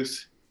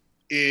verse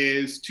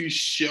is to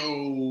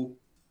show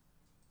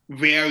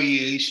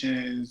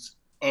variations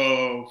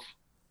of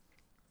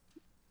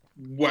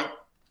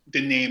what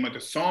the name of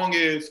the song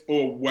is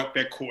or what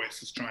that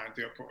chorus is trying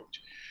to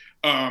approach.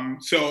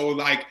 So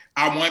like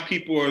I want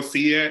people to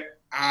see it.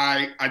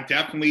 I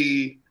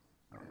definitely,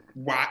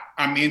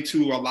 I'm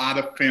into a lot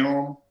of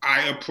film.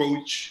 I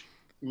approach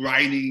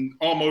writing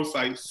almost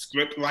like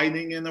script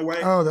writing in a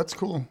way. Oh, that's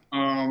cool.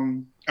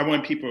 I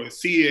want people to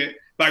see it.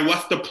 Like,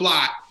 what's the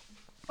plot?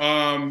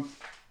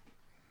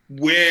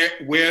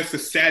 Where's the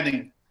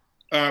setting?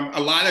 A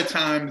lot of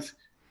times,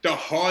 the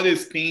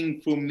hardest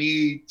thing for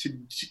me to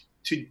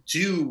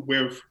do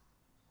with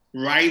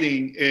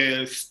writing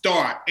is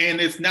start.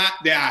 And it's not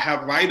that I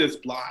have writer's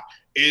block.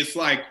 It's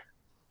like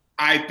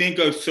I think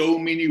of so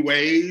many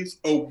ways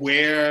of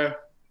where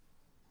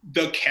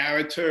the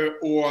character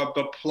or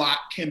the plot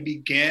can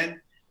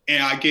begin,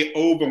 and I get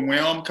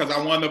overwhelmed because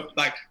I want to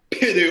like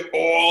put it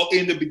all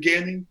in the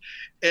beginning.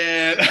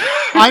 And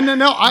I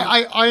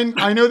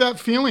know that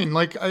feeling.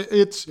 Like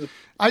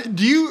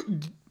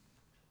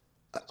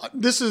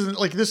this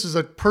is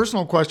a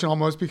personal question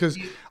almost, because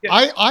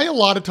I a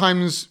lot of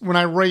times when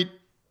I write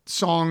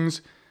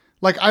songs,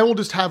 like I will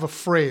just have a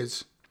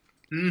phrase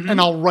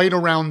and I'll write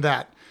around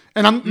that.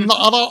 And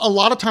a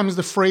lot of times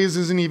the phrase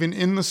isn't even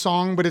in the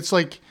song, but it's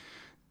like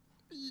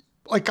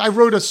I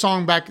wrote a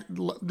song back.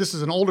 This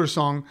is an older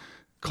song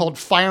called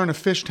 "Fire in a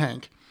Fish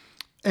Tank,"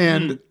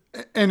 and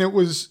it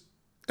was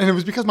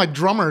because my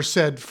drummer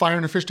said "fire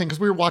in a fish tank" because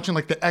we were watching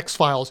like the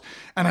X-Files,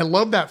 and I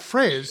love that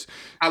phrase.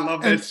 I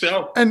love that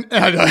show. And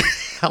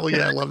hell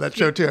yeah, I love that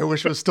show too. I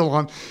wish it was still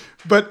on,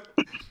 but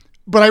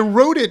I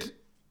wrote it.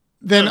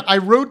 Then I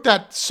wrote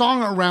that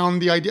song around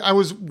the idea. I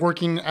was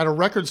working at a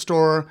record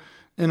store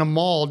in a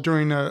mall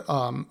during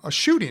a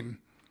shooting.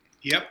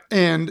 Yep.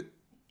 And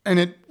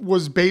it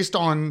was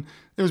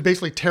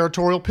basically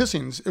territorial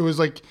pissings. It was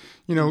like,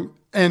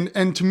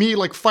 and to me,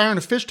 like Fire in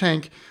a Fish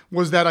Tank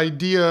was that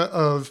idea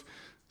of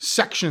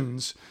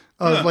sections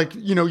of like,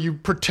 you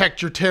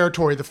protect your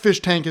territory. The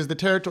fish tank is the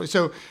territory.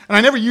 So, and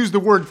I never used the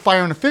word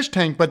fire in a fish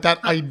tank, but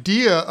that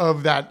idea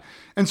of that.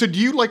 And so do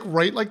you like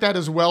write like that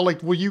as well?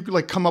 Like, will you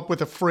like come up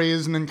with a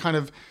phrase and then kind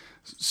of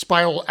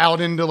spiral out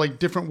into like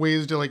different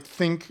ways to like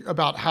think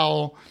about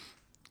how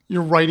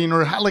you're writing,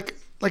 or how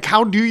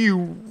how do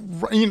you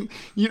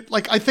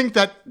like, I think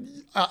that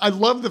I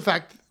love the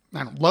fact,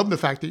 I don't love the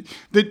fact that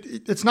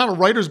it's not a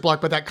writer's block,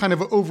 but that kind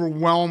of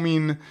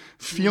overwhelming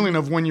feeling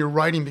of when you're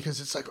writing, because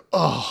it's like,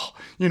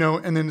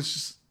 and then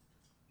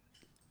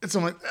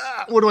I'm like,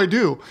 what do I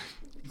do?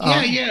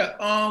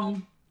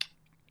 I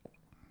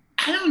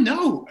don't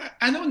know.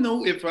 I don't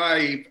know if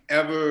I've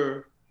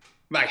ever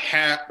like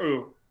had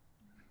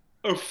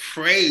a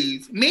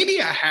phrase.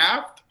 Maybe I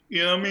have.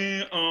 You know what I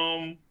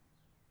mean?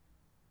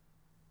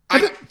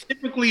 I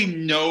typically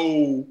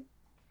know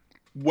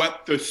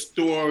what the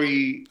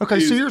story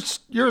is. So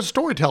you're a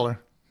storyteller.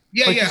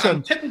 Yeah, like I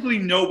typically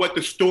know what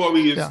the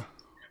story is. Yeah.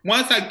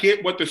 Once I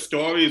get what the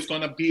story is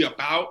going to be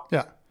about,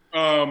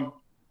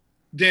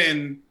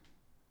 then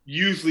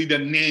usually the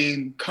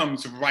name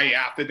comes right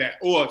after that.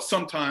 Or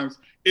sometimes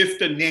it's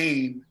the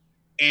name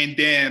and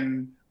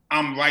then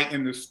I'm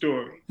writing the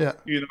story. Yeah.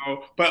 You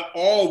know, but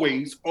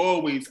always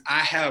I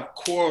have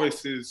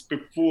choruses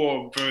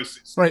before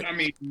verses. Right. I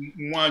mean,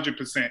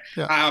 100%.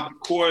 Yeah. I have the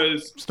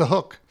chorus. It's the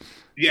hook.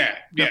 Yeah,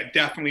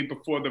 definitely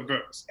before the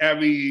verse.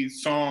 Every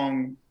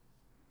song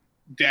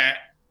that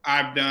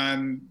I've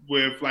done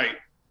with like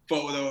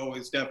Photo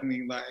is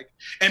definitely like,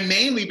 and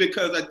mainly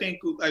because I think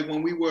like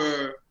when we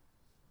were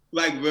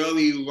like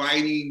really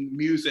writing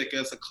music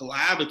as a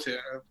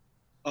collaborative,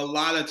 a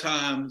lot of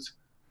times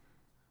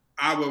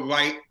I would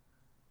write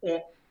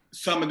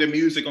some of the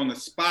music on the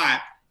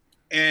spot,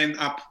 and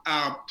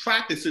our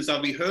practices,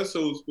 our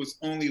rehearsals was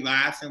only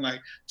lasting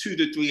like 2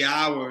 to 3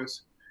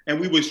 hours, and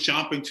we was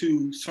jumping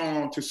to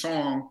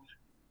song,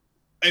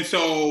 and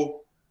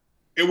so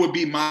it would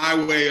be my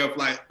way of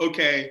like,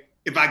 okay,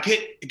 if I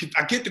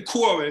get the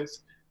chorus,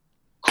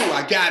 cool,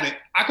 I got it.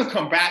 I could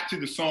come back to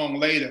the song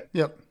later.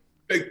 Yep.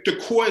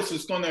 The chorus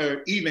is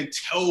gonna even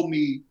tell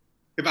me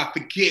if I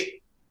forget.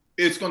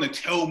 It's gonna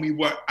tell me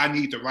what I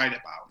need to write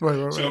about.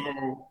 Right.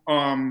 So,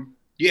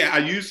 I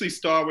usually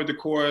start with the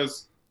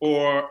chorus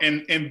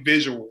and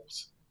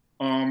visuals.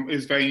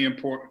 Is very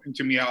important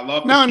to me. I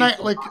love. No, and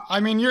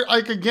you're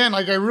like, again,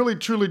 like I really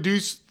truly do.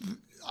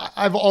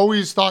 I've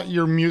always thought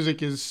your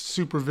music is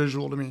super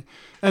visual to me,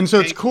 and so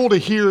it's cool to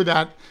hear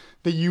that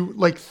you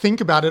like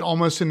think about it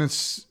almost in a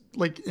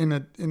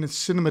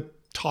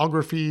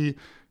cinematography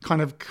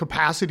kind of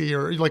capacity,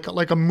 or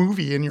like a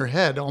movie in your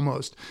head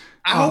almost.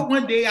 I hope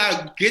one day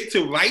I get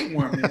to write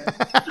one.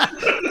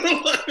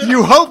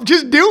 You hope,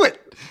 just do it.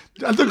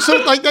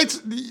 So like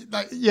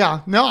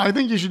no, I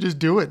think you should just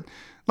do it.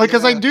 Like,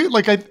 cause I do,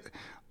 like, I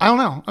don't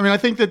know. I mean, I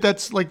think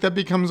that's like, that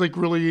becomes like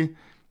really,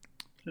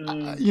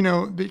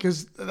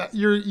 because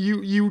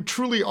you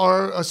truly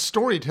are a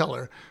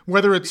storyteller,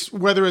 whether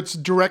it's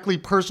directly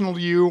personal to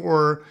you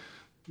or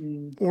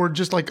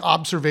just like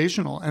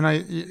observational. And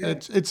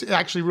it's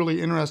actually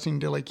really interesting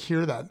to like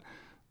hear that.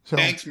 So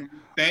thanks,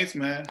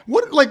 man.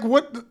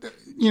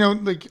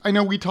 I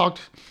know we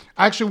talked,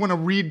 I actually want to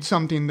read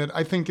something that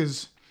I think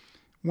is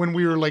when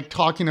we were like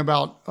talking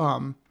about,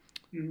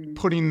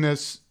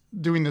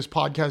 doing this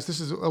podcast.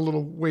 This is a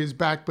little ways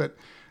back, but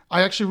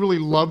I actually really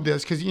love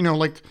this because,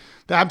 like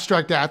the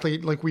abstract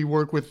athlete, like we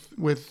work with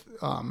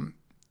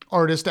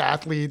artist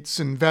athletes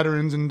and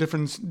veterans and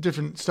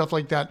different stuff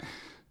like that.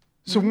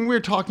 So when we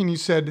were talking, you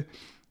said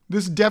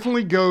this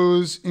definitely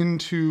goes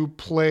into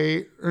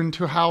play,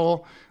 into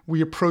how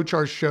we approach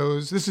our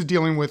shows. This is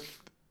dealing with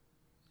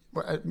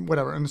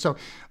whatever. And so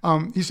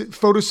he said,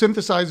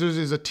 Photosynthesizers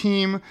is a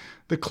team.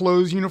 The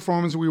clothes,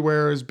 uniforms we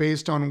wear is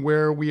based on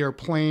where we are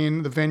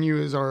playing. The venue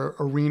is our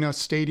arena,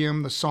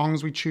 stadium. The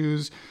songs we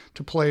choose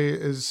to play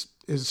is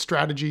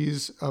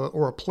strategies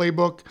or a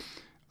playbook.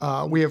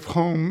 We have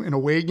home and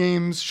away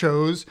games,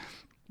 shows.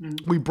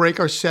 We break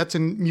our sets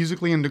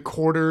musically into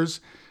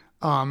quarters.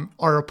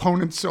 Our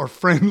opponents are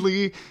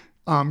friendly,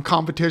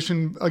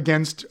 competition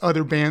against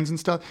other bands and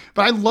stuff.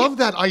 But I love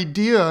that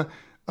idea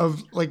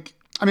of like,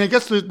 I mean, I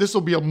guess this will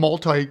be a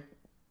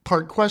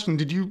multi-part question.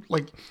 Did you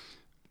like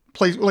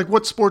play, like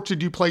what sports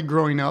did you play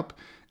growing up?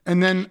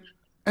 And then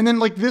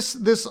like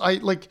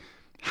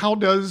how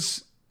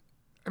does,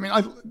 I mean,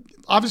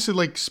 obviously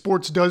like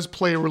sports does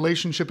play a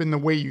relationship in the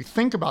way you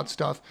think about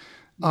stuff.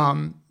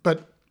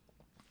 But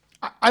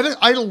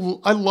I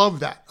love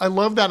that. I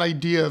love that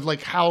idea of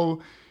like how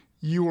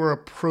you are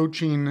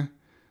approaching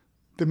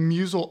the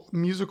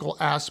musical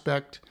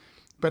aspect,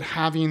 but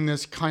having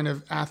this kind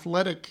of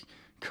athletic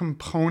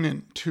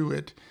component to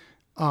it,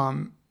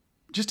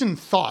 just in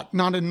thought,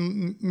 not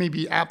in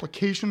maybe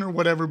application or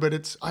whatever, but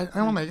it's, I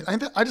don't know.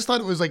 I just thought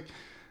it was like,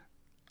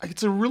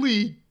 it's a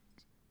really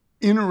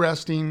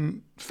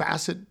interesting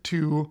facet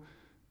to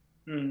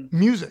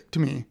music to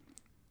me.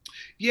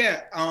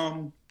 Yeah.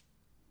 I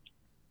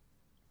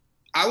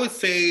would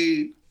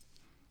say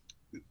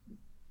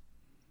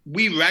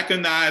we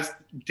recognized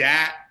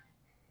that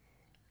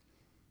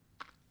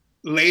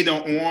later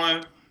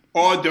on,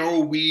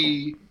 although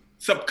we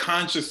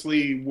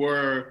subconsciously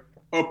were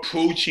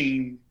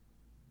approaching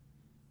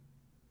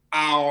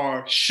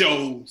our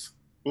shows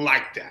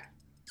like that,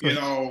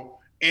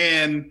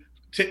 and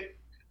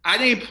I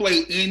didn't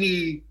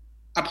play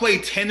I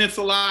played tennis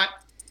a lot,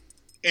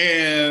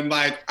 and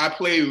like I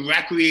played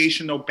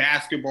recreational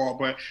basketball,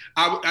 but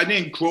I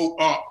didn't grow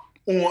up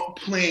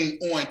playing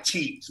on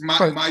teams.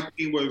 My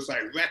team was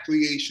like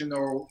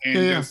recreational and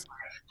just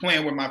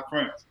playing with my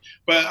friends.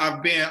 But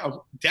I've been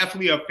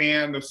definitely a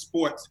fan of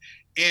sports,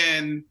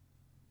 and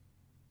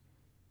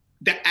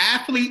the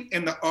athlete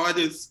and the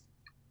artist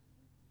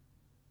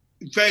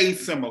very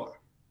similar.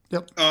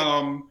 Yep.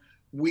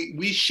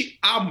 We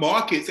our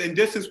markets, and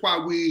this is why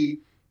we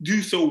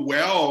do so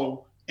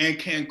well and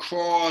can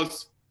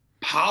cross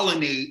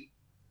pollinate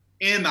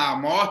in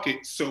our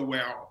market so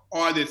well.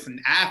 Artists and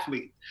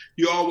athletes,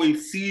 you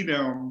always see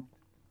them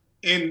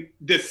in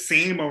the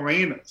same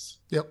arenas.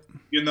 Yep.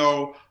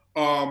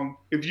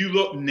 If you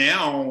look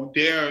now,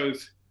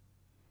 there's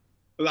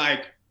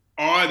like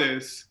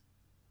artists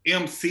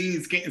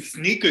MCs getting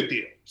sneaker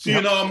deals.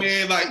 You know what I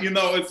mean? Like, you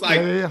know, it's like,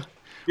 yeah,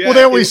 well,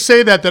 they always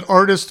say that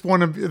artists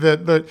want to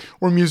that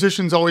or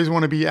musicians always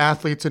want to be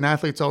athletes, and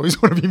athletes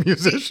always want to be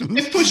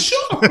musicians. For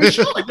sure.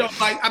 Yo,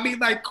 like, I mean,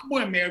 like, come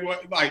on, man.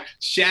 Like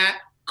Shaq,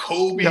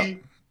 Kobe,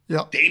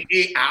 they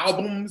made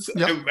albums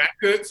and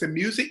records and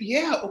music.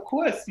 Yeah, of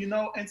course, you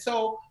know. And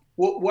so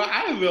what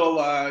I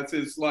realized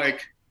is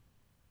like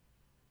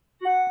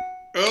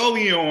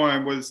early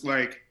on was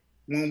like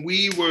when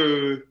we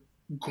were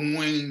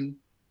going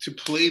to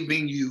play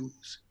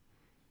venues,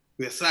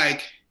 it's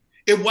like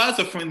it was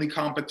a friendly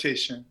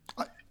competition.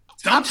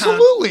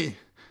 Absolutely.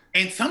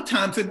 And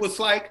sometimes it was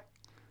like,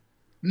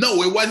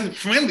 no, it wasn't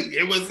friendly.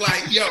 It was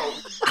like, yo,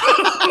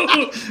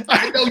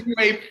 I know you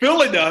ain't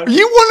feeling us.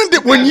 You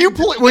wanted to,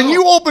 when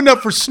you opened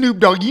up for Snoop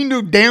Dogg, you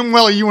knew damn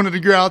well you wanted to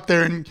go out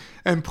there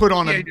and put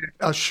on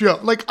a show.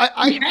 Like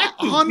I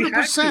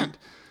 100%.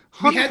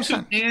 We had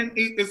to, and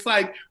it's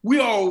like we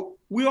all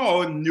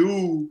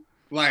knew,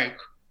 like,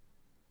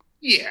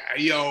 yeah,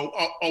 yo,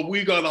 are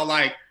we gonna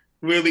like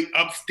really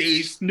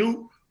upstage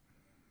Snoop?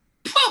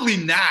 Probably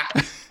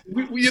not.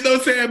 You know what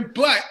I'm saying?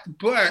 But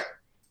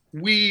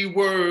we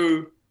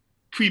were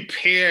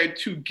prepared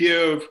to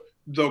give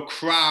the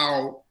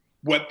crowd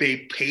what they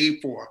paid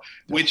for,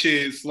 which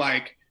is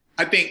like,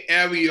 I think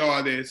every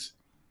artist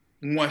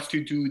wants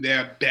to do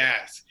their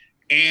best.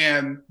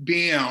 And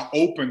being an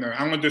opener,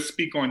 I'm going to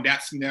speak on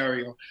that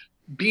scenario.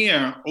 Being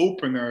an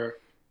opener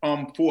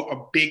for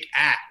a big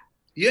act,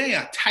 you're in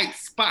a tight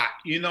spot,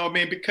 you know what I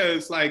mean?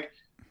 Because like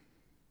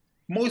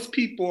most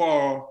people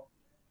are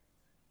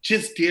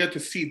just there to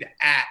see the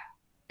act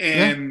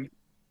and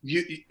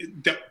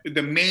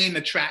the main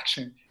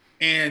attraction,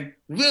 and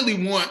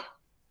really want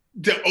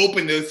the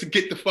openers to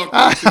get the fuck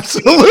out.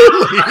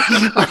 Absolutely.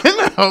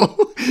 I know.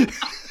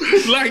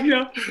 Like, you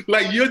know,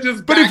 like you're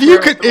just. But if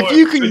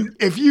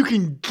you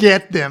can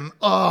get them,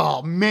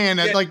 oh man,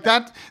 like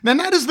that, then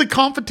that is the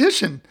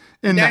competition.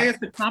 That is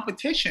the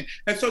competition.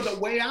 And so the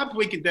way I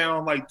break it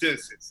down like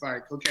this, it's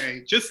like,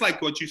 okay, just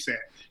like what you said,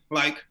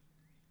 like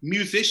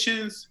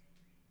musicians,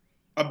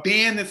 a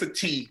band is a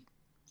team.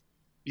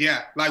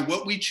 Yeah, like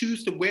what we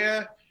choose to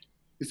wear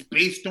is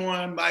based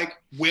on like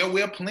where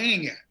we're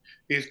playing at.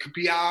 It could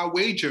be our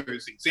away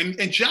jerseys.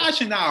 And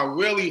Josh and I are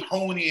really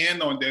honing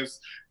in on this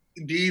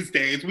these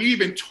days. We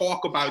even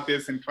talk about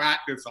this in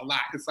practice a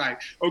lot. It's like,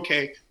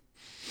 okay,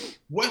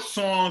 what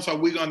songs are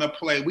we gonna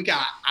play? We got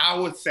an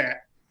hour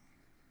set.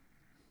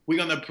 We're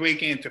gonna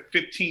break into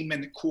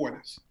 15-minute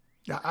quarters.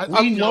 Yeah, I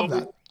love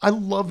that. I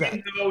love that.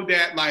 We know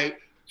that like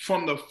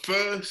from the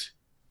first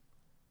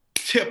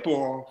tip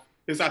off,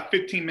 it's like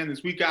 15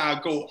 minutes. We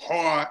gotta go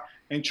hard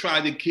and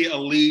try to get a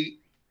lead.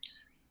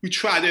 We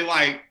try to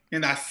like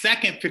in our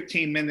second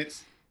 15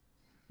 minutes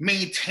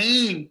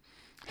maintain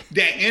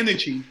that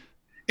energy.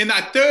 In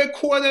our third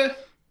quarter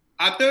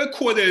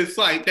is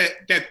like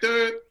that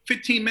third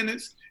 15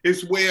 minutes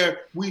is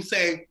where we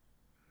say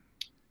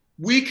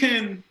we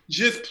can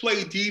just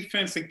play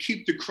defense and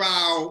keep the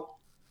crowd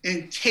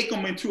and take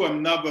them into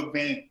another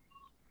vein.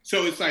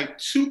 So it's like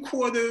 2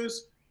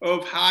 quarters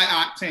of high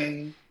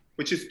octane,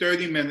 which is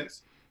 30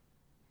 minutes.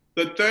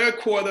 The third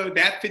quarter,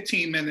 that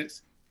 15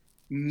 minutes,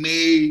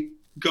 may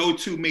go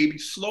to maybe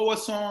slower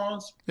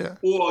songs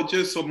or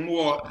just a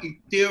more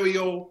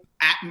ethereal,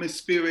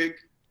 atmospheric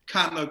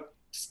kind of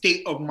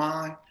state of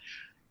mind.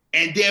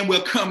 And then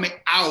we're coming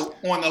out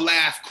on the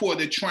last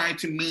quarter trying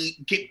to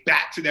get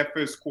back to that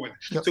first quarter.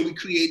 Yep. So we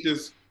create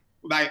this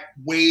like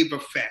wave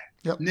effect.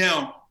 Yep.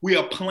 Now we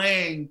are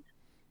playing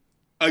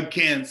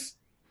against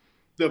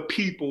the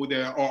people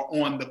that are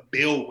on the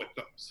bill with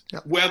us.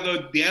 Yep.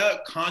 Whether they're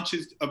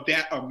conscious of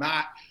that or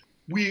not,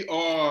 we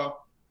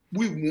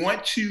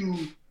want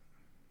to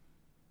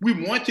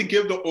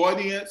give the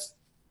audience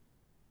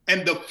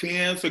and the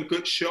fans a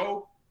good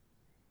show,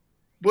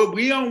 but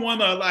we don't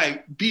want to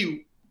like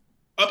be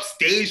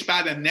upstaged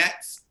by the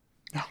Nets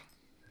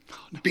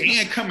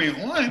band coming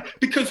on,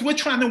 because we're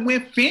trying to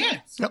win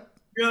fans. Yep.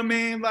 You know what I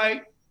mean?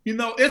 Like, you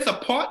know, it's a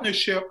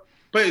partnership,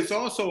 but it's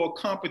also a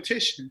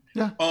competition.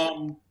 Yeah.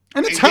 And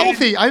it's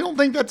healthy. I don't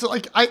think that's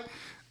like I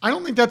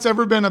don't think that's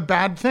ever been a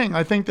bad thing.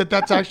 I think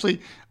that's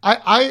actually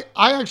I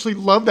actually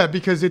love that,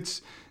 because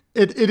it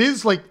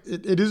is like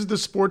it is the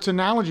sports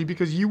analogy,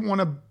 because you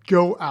want to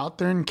go out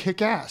there and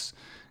kick ass.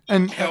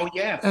 And hell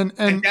yeah.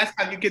 And that's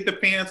how you get the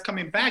fans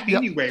coming back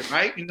anyway,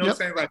 right? You know what I'm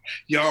saying? Like,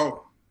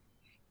 yo,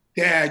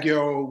 Dad,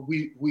 yo,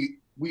 we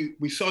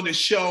saw the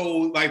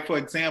show, like for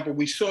example,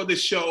 we saw the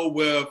show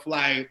with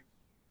like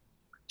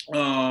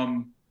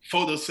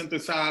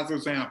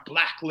photosynthesizers and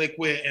Black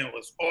Liquid, and it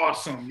was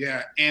awesome.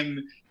 Yeah.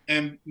 And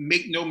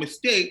make no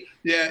mistake,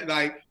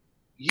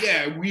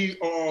 we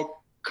are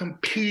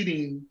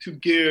competing to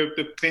give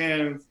the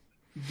fans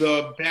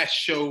the best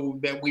show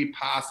that we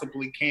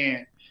possibly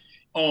can.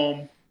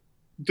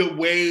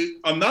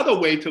 Another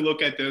way to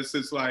look at this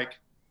is like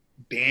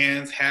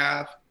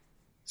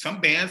some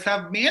bands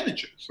have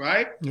managers,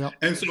 right? Yep.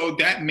 And so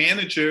that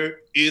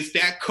manager is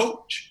that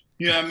coach.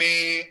 You know what I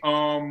mean?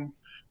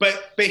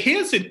 But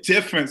here's the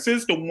difference.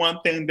 Here's the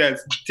one thing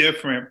that's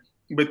different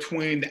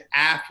between the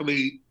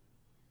athlete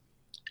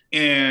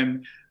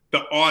and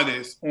the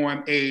artist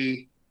on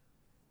a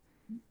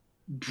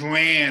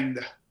brand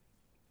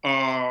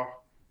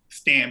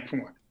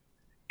standpoint.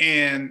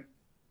 And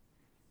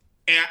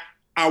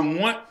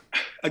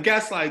I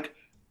guess like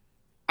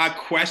I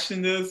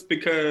question this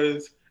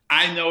because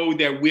I know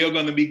that we're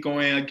going to be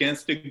going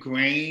against the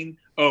grain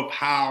of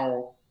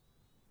how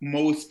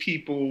most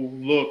people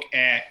look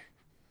at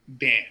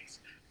bands.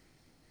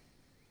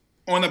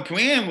 On a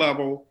brand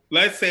level,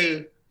 let's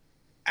say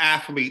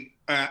athlete,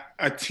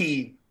 a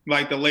team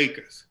like the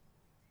Lakers.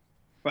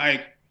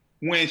 Like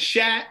when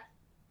Shaq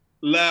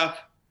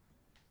left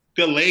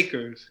the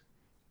Lakers,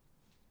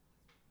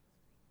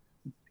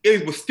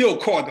 it was still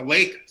called the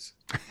Lakers.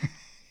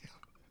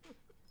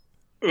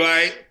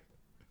 Right?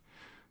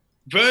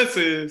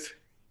 Versus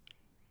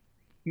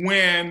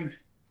when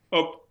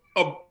a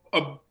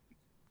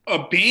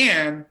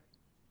band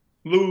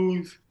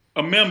lose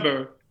a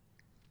member,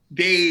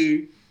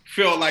 they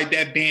feel like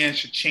that band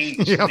should change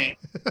the name.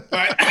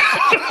 Right?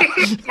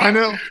 I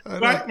know.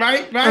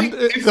 Right.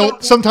 And so,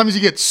 sometimes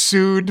you get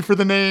sued for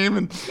the name.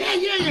 And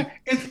yeah.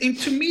 And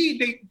to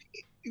me,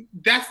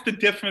 that's the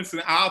difference in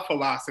our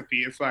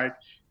philosophy. It's like,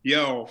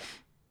 yo,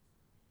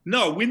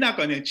 no, we're not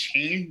going to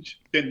change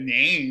the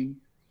name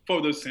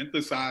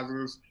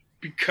Photosynthesizers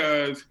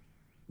because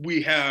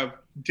we have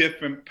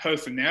different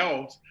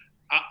personnels.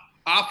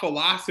 Our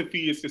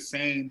philosophy is the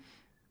same.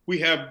 We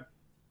have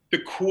the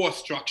core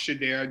structure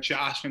there,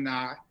 Josh and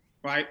I,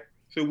 right?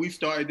 So we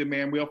started the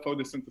Man, we are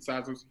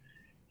Photosynthesizers.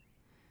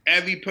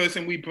 Every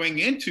person we bring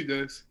into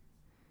this,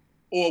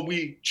 or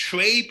we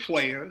trade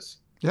players,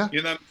 you know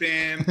what I'm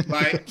saying?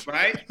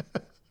 right?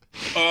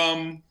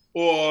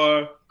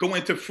 Or go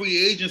into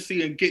free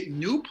agency and get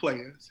new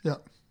players. Yeah.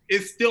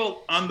 It's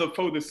still under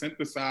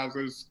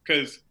Photosynthesizers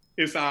because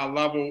it's our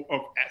level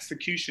of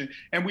execution.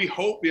 And we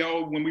hope,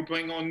 when we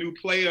bring on new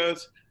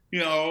players,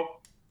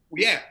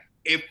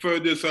 it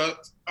furthers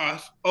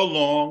us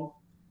along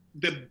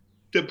the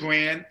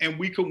brand, and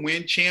we can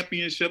win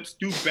championships,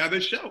 do better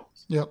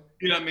shows. Yep.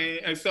 You know what I mean?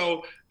 And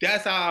so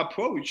that's our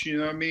approach, you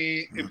know what I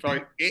mean? Mm-hmm. It's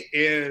like, it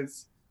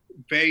is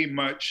very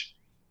much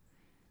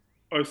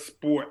a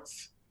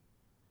sports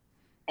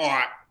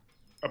art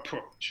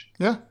approach.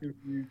 Yeah.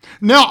 Mm-hmm.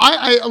 No,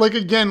 I like,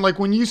 again, like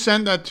when you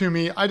sent that to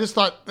me, I just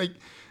thought, like,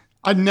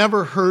 I'd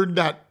never heard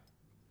that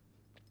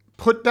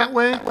put that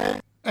way.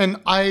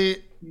 And I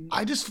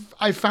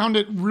found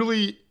it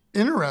really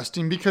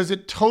interesting because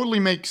it totally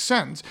makes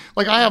sense.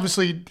 Like, I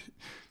obviously,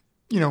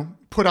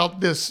 put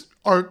out this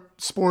art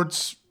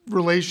sports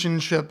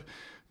relationship,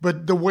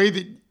 but the way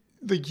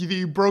that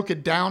you broke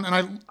it down,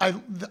 and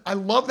I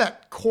love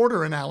that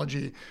quarter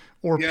analogy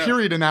or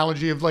period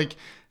analogy of like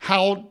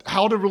how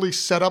to really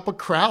set up a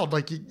crowd.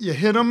 Like you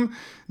hit them,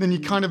 then you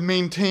kind of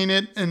maintain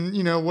it, and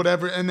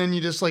whatever, and then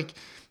you just like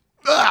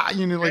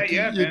you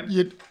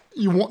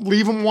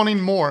leave them wanting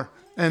more.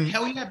 And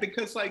hell yeah,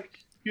 because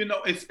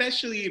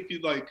especially if you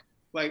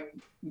like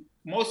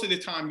most of the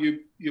time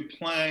you're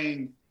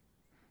playing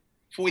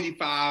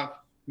 45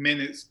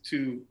 minutes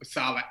to a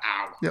solid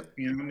hour. Yep.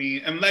 You know what I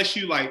mean? Unless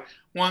you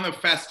won a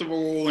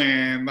festival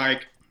and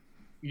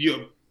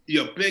you're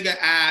a bigger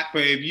act,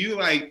 but if you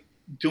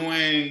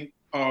doing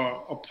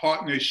a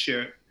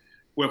partnership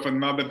with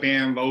another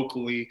band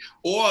locally,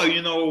 or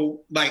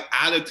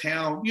out of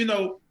town,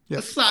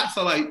 the slots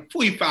are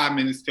 45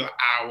 minutes to an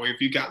hour if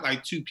you got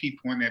two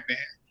people in that band.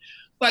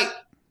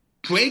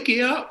 Break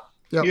it up.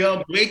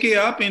 Yep. Break it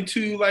up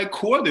into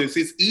quarters.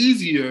 It's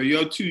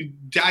easier, to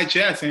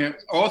digest, and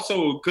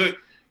also a good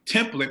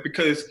template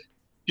because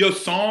your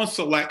song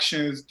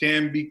selections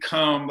then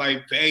become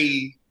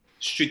very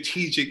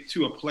strategic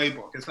to a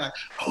playbook. It's like,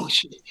 oh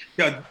shit,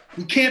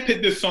 we can't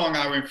put this song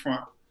out in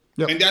front.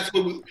 Yep. And that's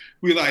what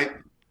we like,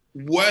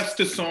 what's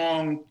the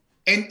song?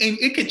 And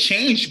it could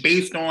change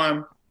based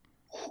on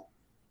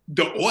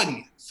the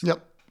audience.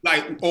 Yep.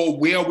 Or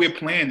where we're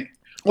playing it.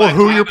 Or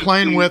who you're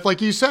playing with,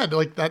 like you said,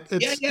 like that.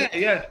 It's,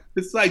 yeah.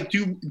 It's like,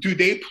 do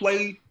they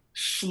play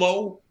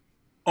slow?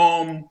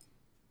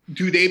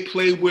 Do they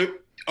play with?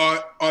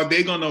 Are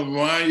they gonna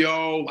run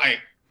like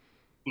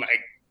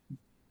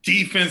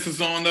defenses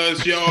on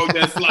us, yo?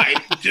 That's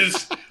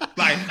just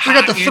we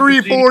got the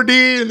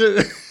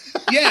 3-4-D.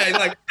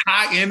 Yeah,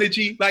 high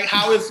energy.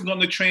 How is it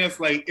gonna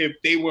translate if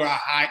they were a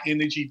high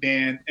energy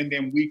band and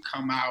then we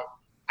come out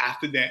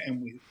after that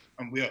and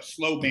we're a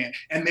slow band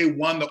and they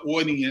won the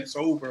audience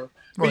over?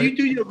 But right. You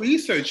do your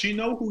research. You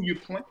know who you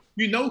play.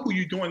 You know who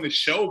you're doing the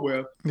show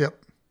with.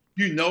 Yep.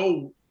 You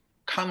know,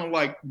 kind of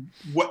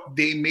what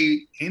they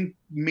may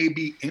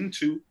be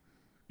into.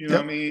 You know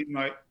what I mean?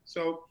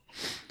 So.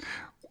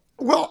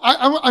 Well,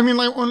 I mean,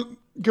 I want to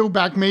go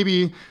back.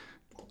 Maybe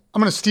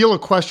I'm going to steal a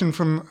question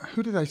from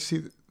who did I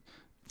see?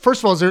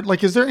 First of all,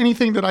 is there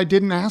anything that I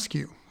didn't ask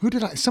you?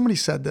 Somebody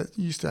said that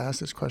you used to ask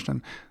this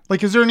question.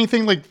 Is there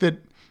anything that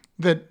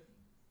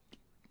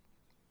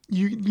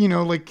you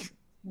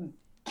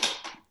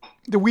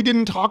that we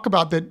didn't talk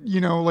about that,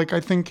 I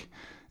think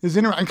is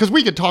interesting, because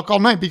we could talk all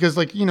night, because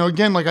like, you know,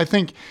 again, like I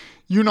think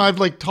you and I have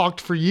like talked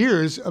for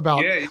years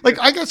about like,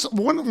 I guess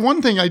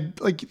one thing I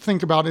like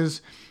think about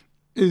is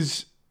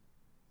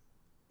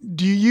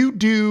do you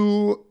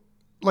do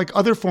like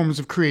other forms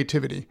of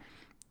creativity?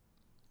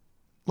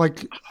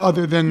 Like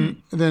other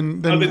than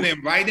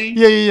writing?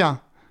 Yeah.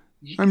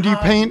 Do you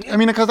paint? Yeah. I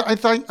mean, because I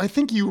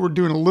think you were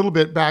doing a little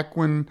bit back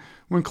when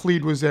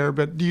Clede was there,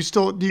 but do you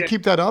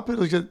keep that up?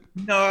 Like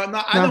No,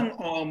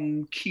 I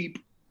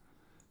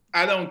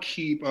don't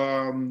keep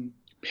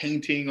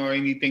painting or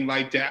anything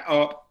like that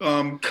up.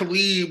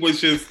 Khalid was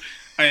just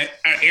an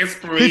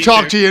inspiration. He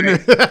talked to you.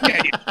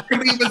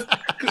 Khalid was,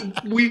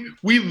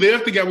 we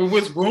lived together. We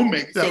was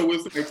roommates, so it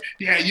was like,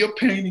 yeah, you're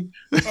painting.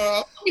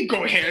 Let me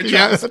go ahead.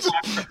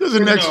 There's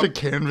an extra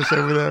canvas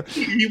over there.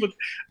 He was.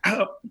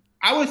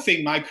 I would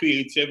say my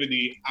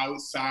creativity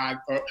outside,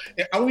 or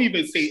I won't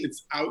even say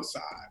it's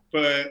outside,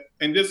 but,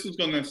 and this is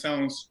going to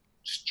sound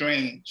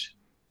strange,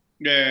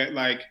 that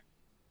like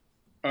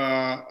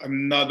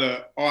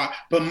another art,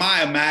 but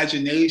my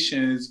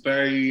imagination is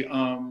very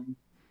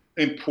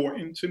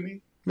important to me.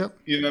 Yep.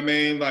 You know what I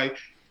mean? Like,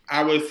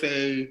 I would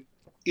say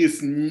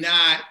it's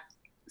not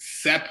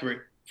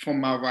separate from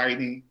my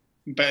writing,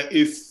 but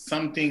it's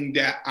something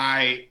that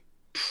I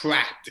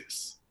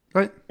practice.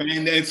 Right.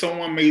 And then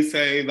someone may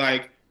say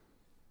like,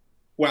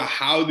 well,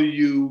 how do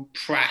you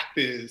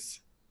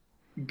practice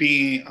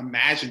being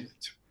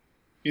imaginative?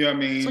 You know what I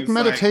mean? It's like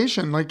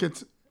meditation. Like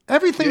it's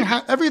everything.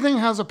 Everything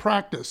has a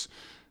practice.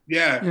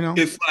 Yeah. You know,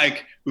 it's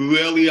like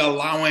really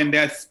allowing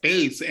that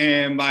space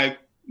and like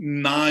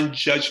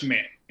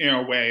non-judgment in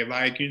a way.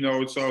 Like, you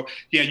know, so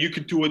yeah, you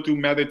could do it through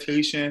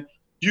meditation.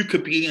 You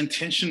could be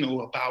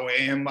intentional about it,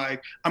 and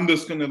like I'm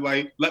just gonna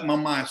like let my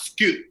mind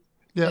scoot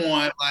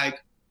on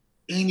like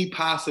any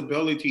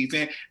possibilities.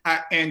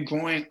 And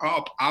growing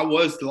up, I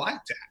was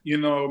like that, you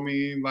know what I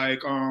mean?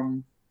 Like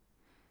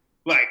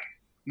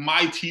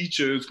my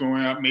teachers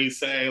growing up may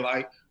say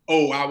like,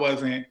 oh, I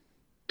wasn't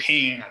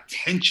paying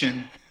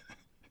attention.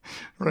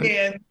 Right.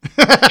 And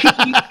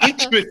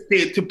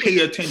interested to pay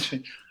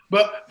attention.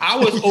 But I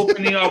was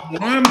opening up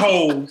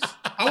wormholes.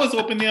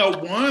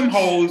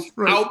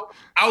 Right.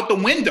 out the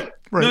window.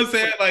 Right. You know what I'm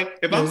saying? Like,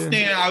 if I'm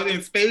staring out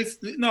in space,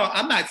 no,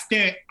 I'm not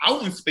staring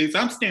out in space.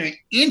 I'm staring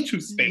into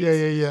space.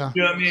 Yeah.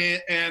 You know what I mean?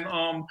 And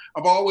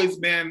I've always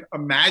been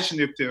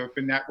imaginative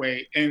in that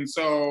way. And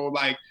so,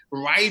 like,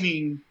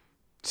 writing.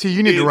 See,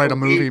 you need to write a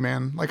movie,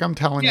 man. Like, I'm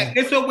telling you. Yeah,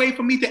 it's a way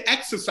for me to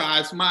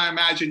exercise my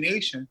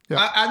imagination.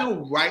 Yeah. I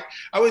don't write.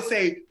 I would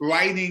say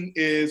writing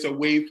is a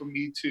way for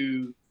me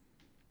to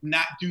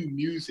not do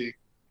music,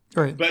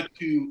 right, but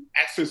to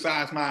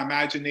exercise my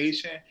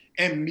imagination.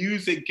 And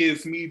music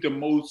gives me the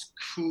most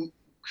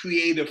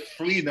creative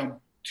freedom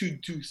to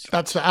do so.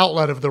 That's the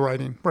outlet of the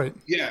writing, right?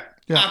 Yeah.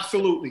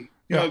 Absolutely.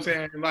 You know what I'm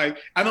saying? Like,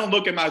 I don't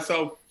look at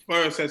myself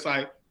first as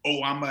like,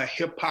 oh, I'm a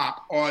hip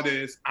hop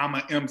artist, I'm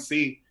an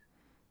MC.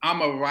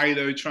 I'm a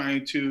writer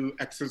trying to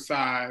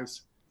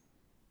exercise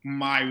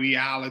my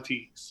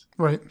realities.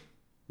 Right.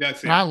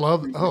 That's it. And I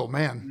love, oh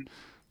man,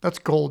 that's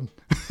gold.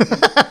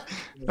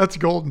 That's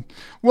golden.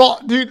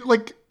 Well, dude,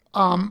 like,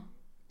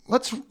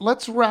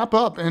 let's wrap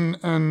up and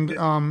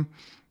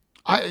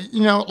I,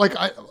 you know, like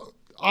I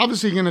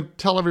obviously going to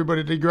tell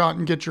everybody to go out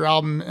and get your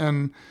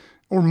album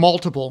or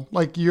multiple,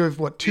 like you have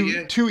what,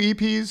 two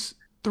EPs,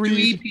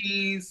 three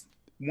EPs,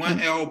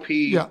 one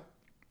LP. Yeah.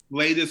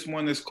 Latest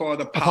one is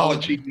called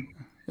Apollogy.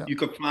 Yeah. You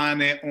can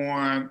find it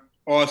on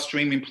all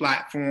streaming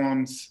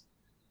platforms,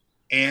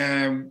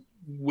 and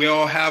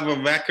we'll have a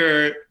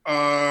record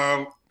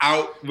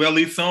out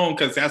really soon,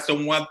 because that's the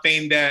one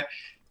thing that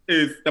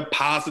is the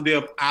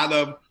positive out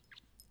of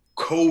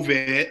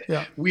COVID.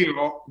 Yeah. We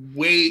are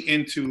way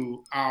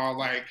into our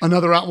like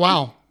another out.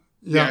 Wow.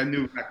 Yeah,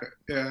 new record.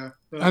 Yeah.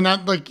 And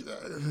that like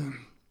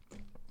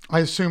I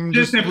assume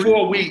just in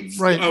 4 weeks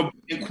right.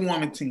 in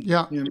quarantine.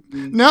 Yeah. You know?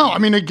 No, I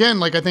mean, again,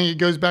 like I think it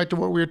goes back to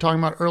what we were talking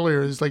about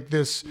earlier, is like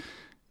this,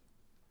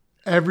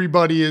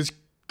 everybody is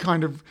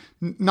kind of,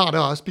 not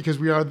us because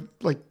we are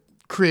like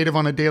creative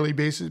on a daily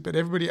basis, but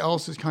everybody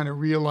else is kind of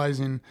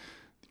realizing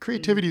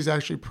creativity is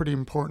actually pretty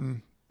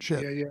important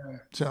shit. Yeah.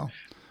 So.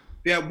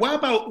 Yeah. What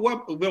about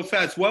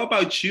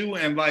you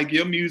and like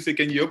your music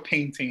and your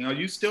painting? Are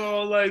you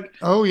still like?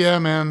 Oh yeah,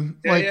 man.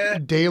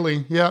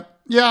 Daily. Yeah.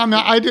 Yeah. I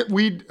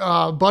mean,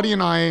 Buddy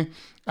and I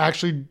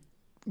actually,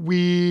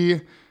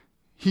 he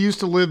used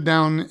to live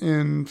down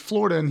in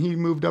Florida and he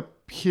moved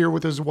up here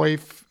with his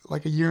wife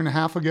like a year and a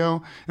half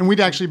ago. And we'd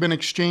actually been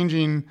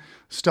exchanging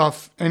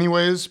stuff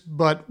anyways,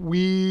 but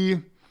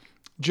we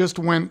just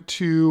went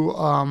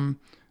to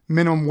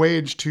minimum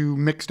wage to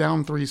mix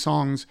down 3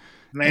 songs.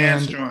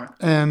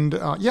 And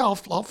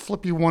I'll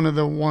flip you one of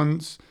the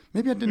ones.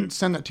 Maybe I didn't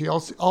send that to you.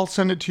 I'll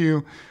send it to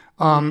you.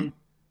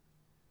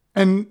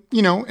 And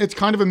you know, it's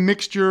kind of a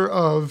mixture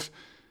of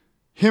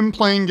him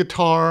playing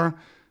guitar,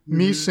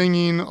 me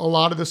singing. A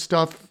lot of the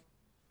stuff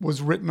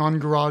was written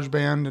on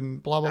GarageBand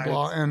and blah blah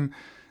blah. And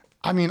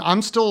I mean,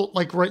 I'm still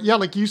like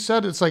like you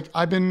said, it's like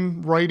I've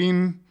been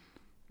writing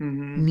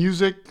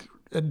music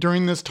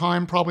during this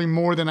time probably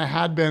more than I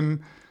had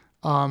been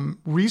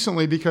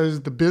recently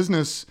because the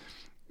business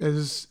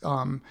is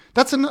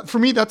for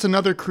me that's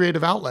another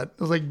creative outlet.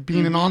 It's like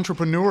being an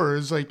entrepreneur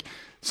is like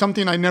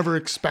something I never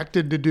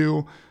expected to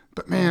do,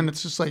 but man,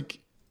 it's just like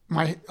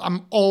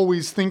I'm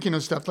always thinking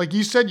of stuff. Like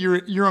you said,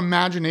 your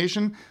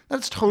imagination,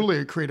 that's totally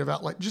a creative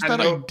outlet. Just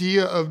that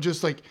idea of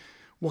just like,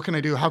 what can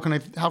I do? How can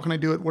I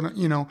do it? When,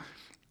 you know,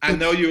 I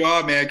know you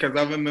are, man, because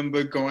I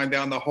remember going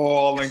down the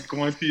hall and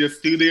going to your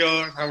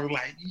studio. And I was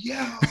like,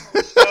 yo,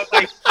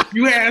 like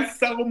you had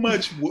so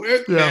much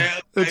work,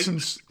 man. Like, it's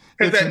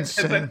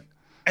insane.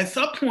 At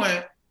some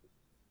point,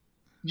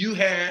 you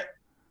had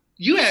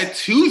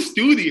 2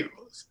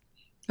 studios.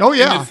 Oh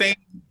yeah,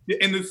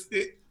 in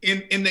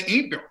the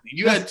ink building.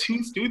 You had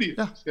 2 studios.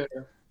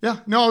 Yeah.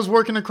 No, I was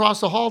working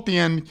across the hall at the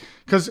end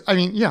because I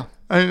mean, it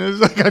was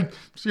like I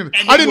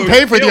didn't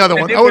pay for the other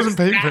one. I wasn't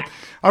paid for it.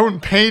 I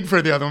wasn't paid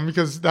for the other one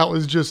because that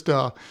was just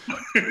it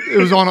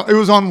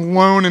was on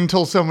loan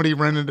until somebody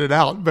rented it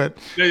out. But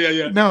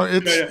no,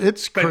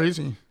 it's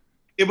crazy.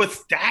 It was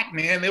stacked,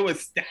 man. It was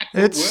stacked.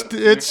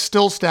 It's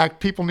still stacked.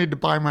 People need to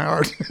buy my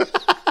art.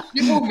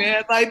 You know,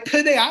 man, like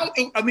today,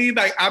 I mean,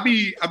 like I'll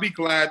be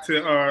glad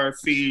to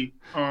see,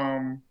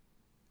 when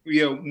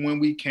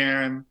we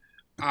can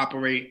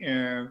operate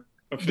in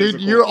a physical.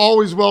 Dude, you're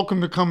always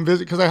welcome to come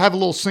visit because I have a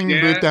little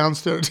singing booth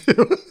downstairs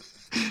too.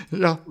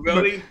 Yeah.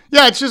 Really?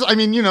 But, it's just, I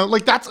mean,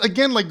 like that's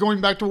again, like going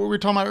back to what we were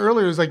talking about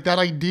earlier is like that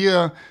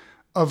idea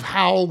of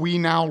how we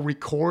now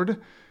record.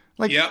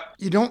 Like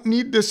you don't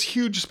need this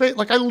huge space.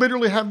 Like I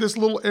literally have this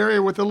little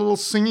area with a little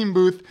singing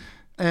booth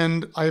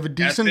and I have a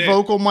decent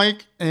vocal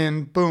mic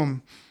and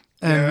boom.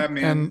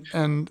 And,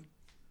 and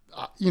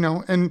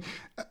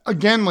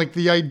again, like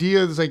the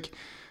idea is like,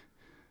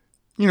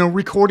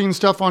 recording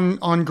stuff on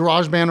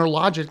GarageBand or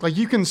Logic, like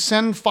you can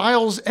send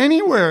files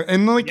anywhere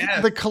and like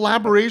the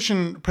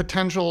collaboration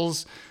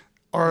potentials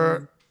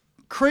are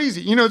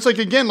crazy. It's like,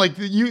 again, like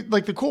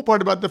the cool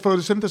part about the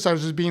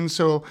photosynthesizers is being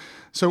so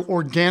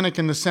organic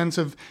in the sense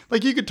of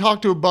like, you could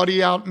talk to a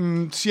buddy out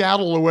in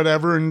Seattle or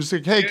whatever and just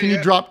like, hey, can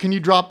you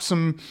drop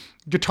some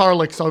guitar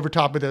licks over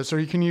top of this?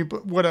 Or can you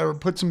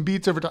put some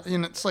beats over top?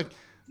 And it's like,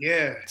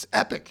 it's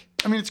epic.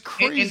 I mean, it's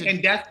crazy.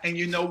 And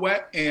you know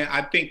what? And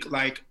I think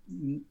like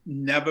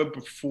never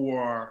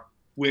before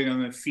we're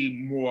going to see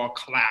more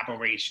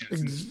collaborations.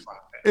 And stuff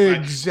like that.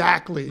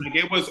 Exactly. Like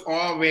it was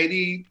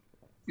already,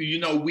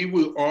 we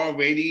were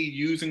already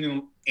using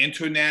the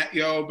internet,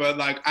 but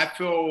like I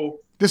feel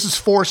this is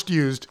forced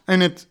used,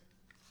 and it's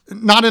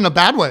not in a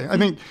bad way. I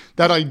think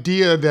that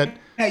idea that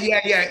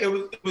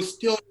it was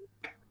still.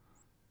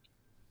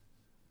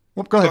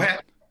 Well, go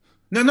ahead.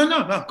 No,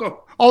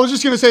 go. I was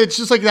just gonna say it's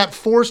just like that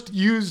forced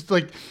used,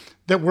 like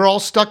that we're all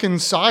stuck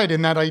inside,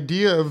 and that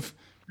idea of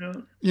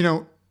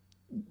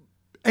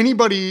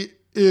anybody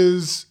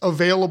is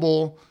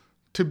available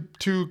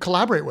to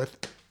collaborate with.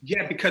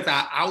 Yeah, because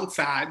our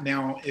outside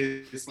now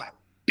is like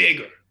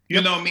bigger.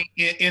 You know what I mean?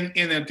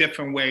 In a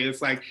different way.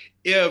 It's like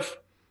if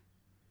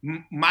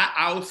my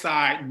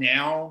outside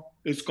now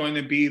is going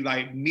to be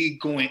like me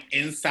going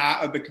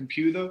inside of the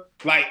computer,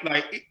 like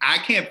I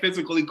can't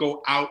physically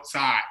go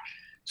outside.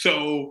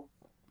 So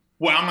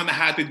what I'm gonna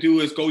have to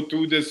do is go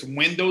through this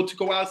window to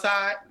go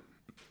outside.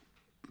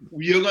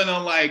 You're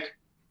gonna like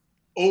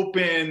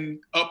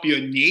open up your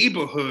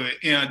neighborhood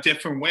in a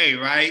different way,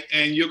 right?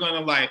 And you're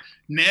gonna like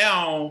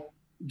now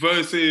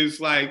versus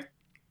like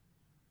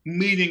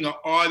meeting an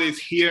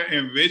artist here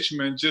in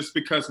Richmond just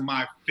because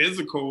my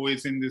physical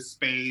is in this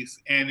space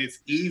and it's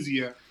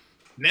easier.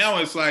 Now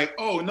it's like,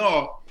 oh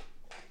no,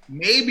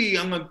 maybe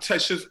I'm gonna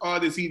touch this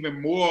artist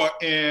even more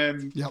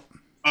in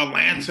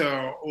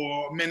Atlanta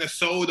or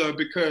Minnesota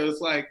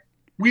because like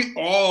we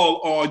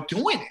all are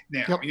doing it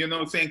now. You know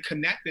what I'm saying?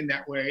 Connecting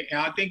that way. And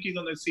I think you're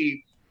gonna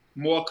see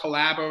more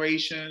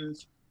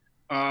collaborations.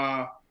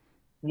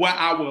 What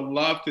I would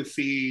love to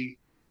see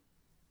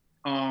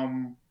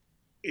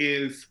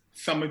is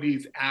some of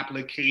these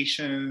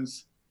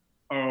applications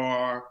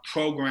or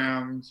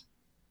programs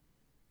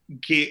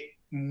get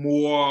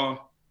more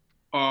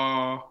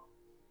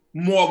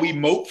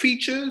remote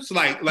features.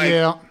 Like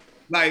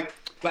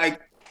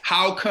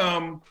how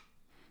come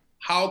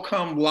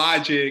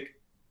Logic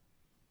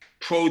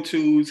Pro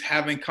Tools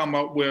haven't come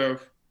up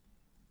with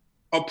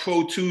a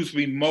Pro Tools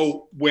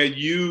remote where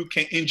you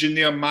can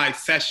engineer my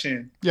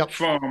session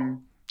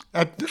from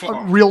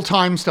real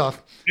time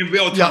stuff. In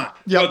real time.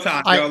 Real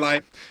time.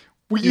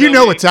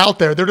 It's out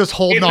there. They're just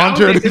holding on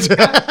to it.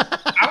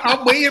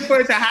 I'm waiting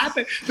for it to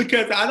happen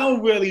because I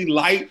don't really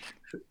like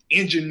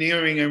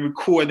engineering and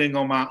recording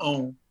on my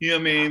own. You know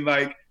what I mean?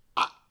 Like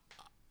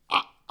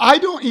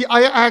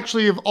I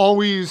actually have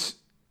always,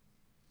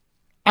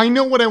 I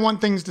know what I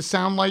want things to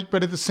sound like,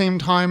 but at the same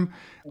time,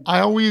 I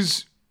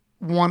always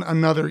want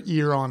another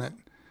ear on it.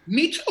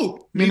 Me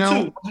too. Me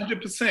too.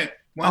 100%.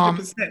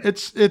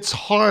 100%. It's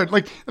hard.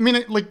 Like, I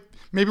mean, like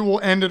maybe we'll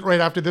end it right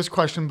after this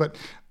question, but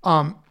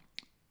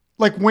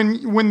like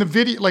when the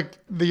video, like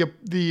the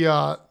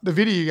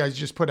video you guys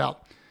just put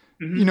out,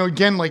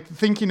 again, like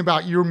thinking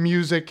about your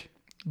music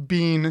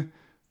being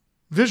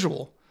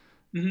visual,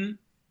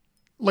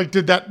 like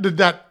did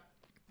that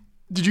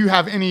did you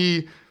have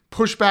any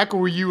pushback, or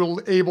were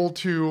you able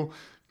to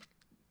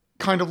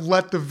kind of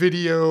let the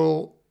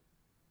video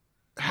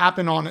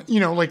happen on it,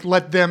 like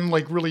let them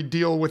like really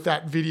deal with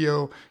that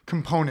video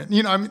component?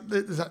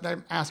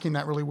 I'm asking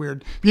that really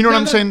weird. You know what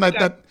I'm saying?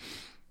 That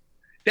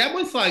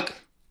was like,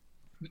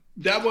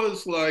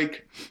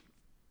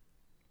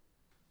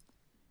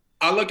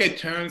 I look at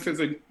terms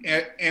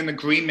and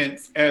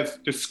agreements as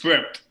the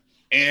script,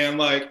 and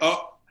like,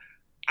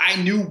 I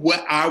knew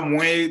what I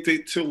wanted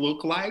it to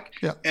look like.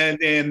 Yeah. And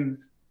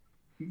then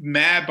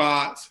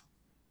Madbots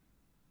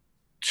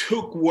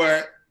took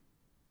the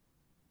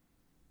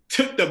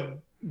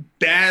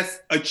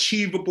best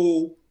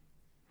achievable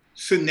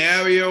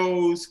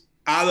scenarios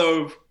out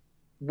of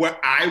what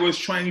I was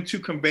trying to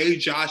convey,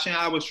 Josh and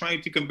I was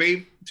trying to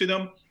convey to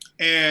them,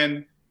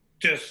 and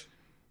just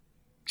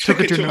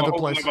took it to another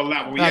place.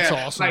 Level. That's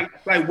awesome.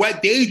 Like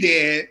what they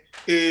did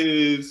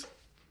is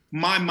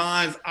my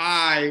mind's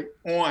eye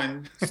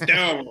on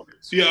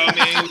steroids. You know what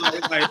I mean?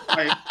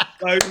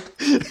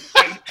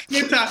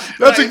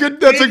 That's a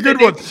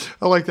good one.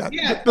 I like that.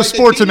 Yeah, the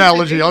sports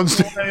analogy on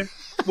steroids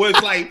was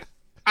like,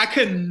 I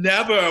could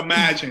never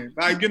imagine.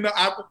 Like,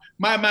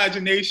 my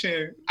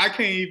imagination, I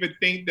can't even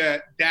think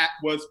that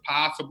was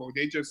possible.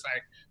 They just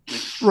like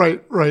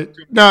right.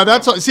 No,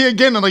 that's see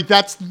again, like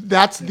that's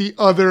the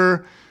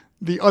other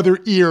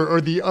ear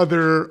or the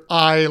other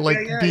eye,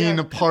 like being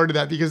a part of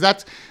that, because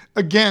that's,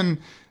 again,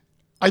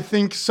 I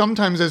think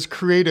sometimes as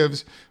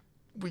creatives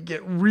we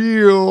get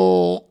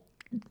real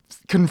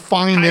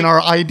confined in our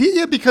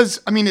idea,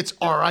 because it's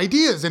our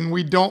ideas and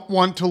we don't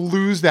want to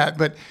lose that.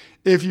 But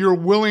if you're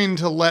willing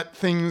to let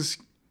things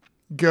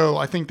go,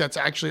 I think that's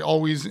actually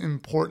always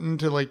important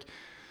to like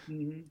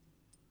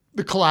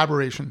the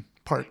collaboration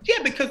part.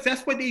 Yeah, because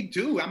that's what they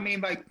do.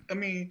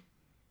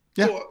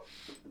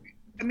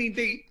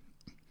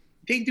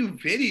 They do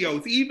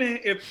videos. Even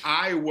if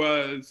I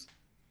was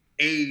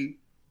a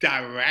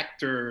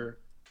director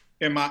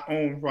in my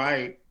own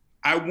right,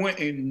 I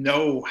wouldn't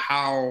know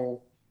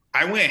how.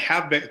 I wouldn't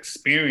have the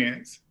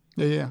experience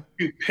to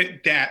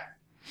put that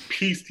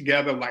piece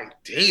together like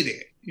they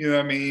did. You know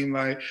what I mean?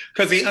 Like,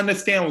 because they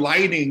understand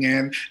lighting,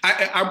 and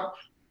I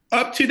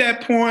up to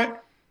that point,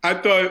 I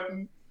thought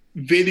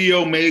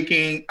video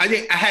making.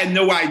 I had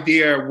no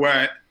idea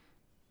what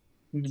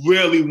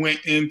really went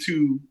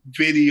into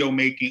video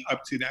making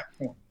up to that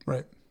point.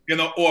 Right.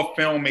 Or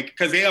filmmaking,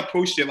 because they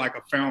approached it like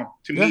a film.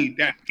 To me,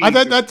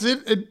 that's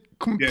it. It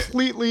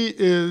completely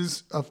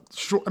is a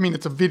short.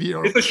 It's a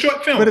video. It's a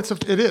short film, but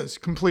it is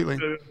completely.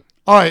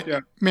 All right,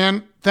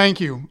 man.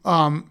 Thank you.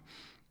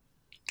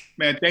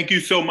 Man, thank you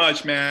so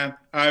much, man.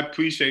 I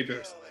appreciate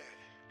this.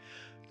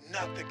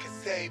 Nothing can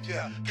save you,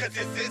 cause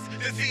this is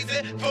the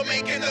season for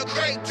making a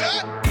great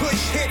turn. Push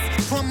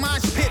hits from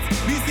mosh pits,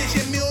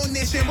 musician,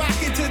 munition,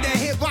 rockin' to the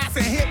hip rocks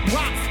and hip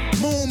rocks.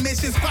 Moon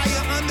missions,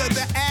 fire under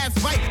the ass,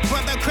 right?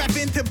 Brother crap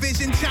into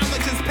vision,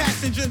 challenges,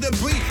 passenger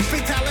debris,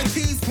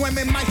 fatalities,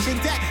 swimming, maestro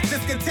deck,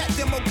 discotheque,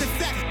 demo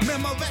cassette,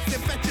 memorex,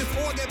 infectious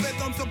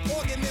organisms of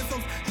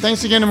organisms.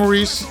 Thanks again to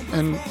Maurice,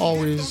 and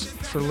always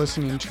for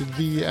listening to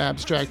the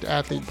Abstract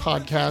Athlete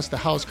podcast, the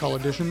House Call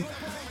edition.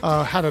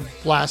 Had a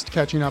blast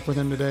catching up with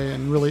him today,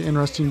 and really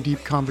interesting,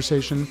 deep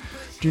conversation.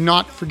 Do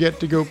not forget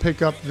to go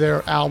pick up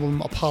their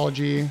album,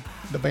 Apollogy,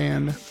 the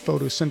band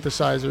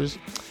Photosynthesizers.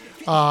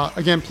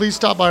 Again, please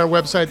stop by our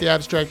website,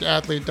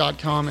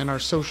 theabstractathlete.com, and our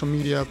social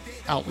media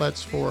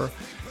outlets for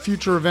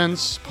future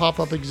events,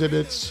 pop-up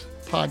exhibits,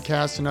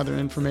 podcasts, and other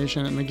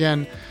information. And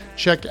again,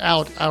 check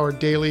out our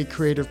daily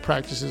creative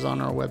practices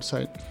on our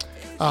website.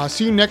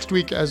 See you next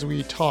week as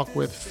we talk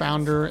with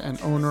founder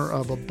and owner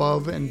of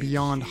Above and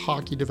Beyond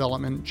Hockey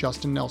Development,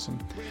 Justin Nelson.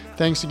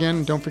 Thanks again,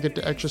 and don't forget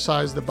to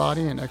exercise the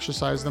body and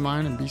exercise the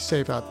mind, and be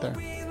safe out there.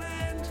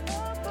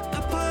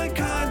 Upon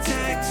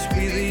context,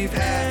 we leave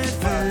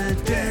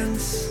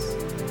evidence.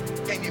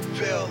 Can you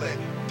feel it?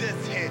 This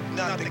hit,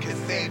 nothing can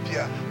save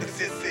ya.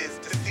 This is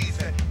the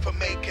season for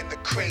making the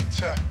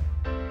crater.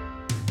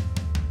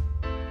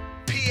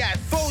 P.S.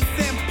 Full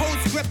sim,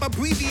 postscript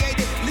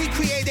abbreviated,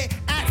 recreated,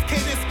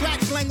 cater,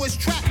 scratch language,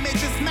 trap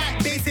matrix,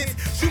 mat basis,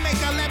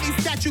 shoemaker, levy,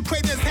 statue,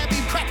 craters, heavy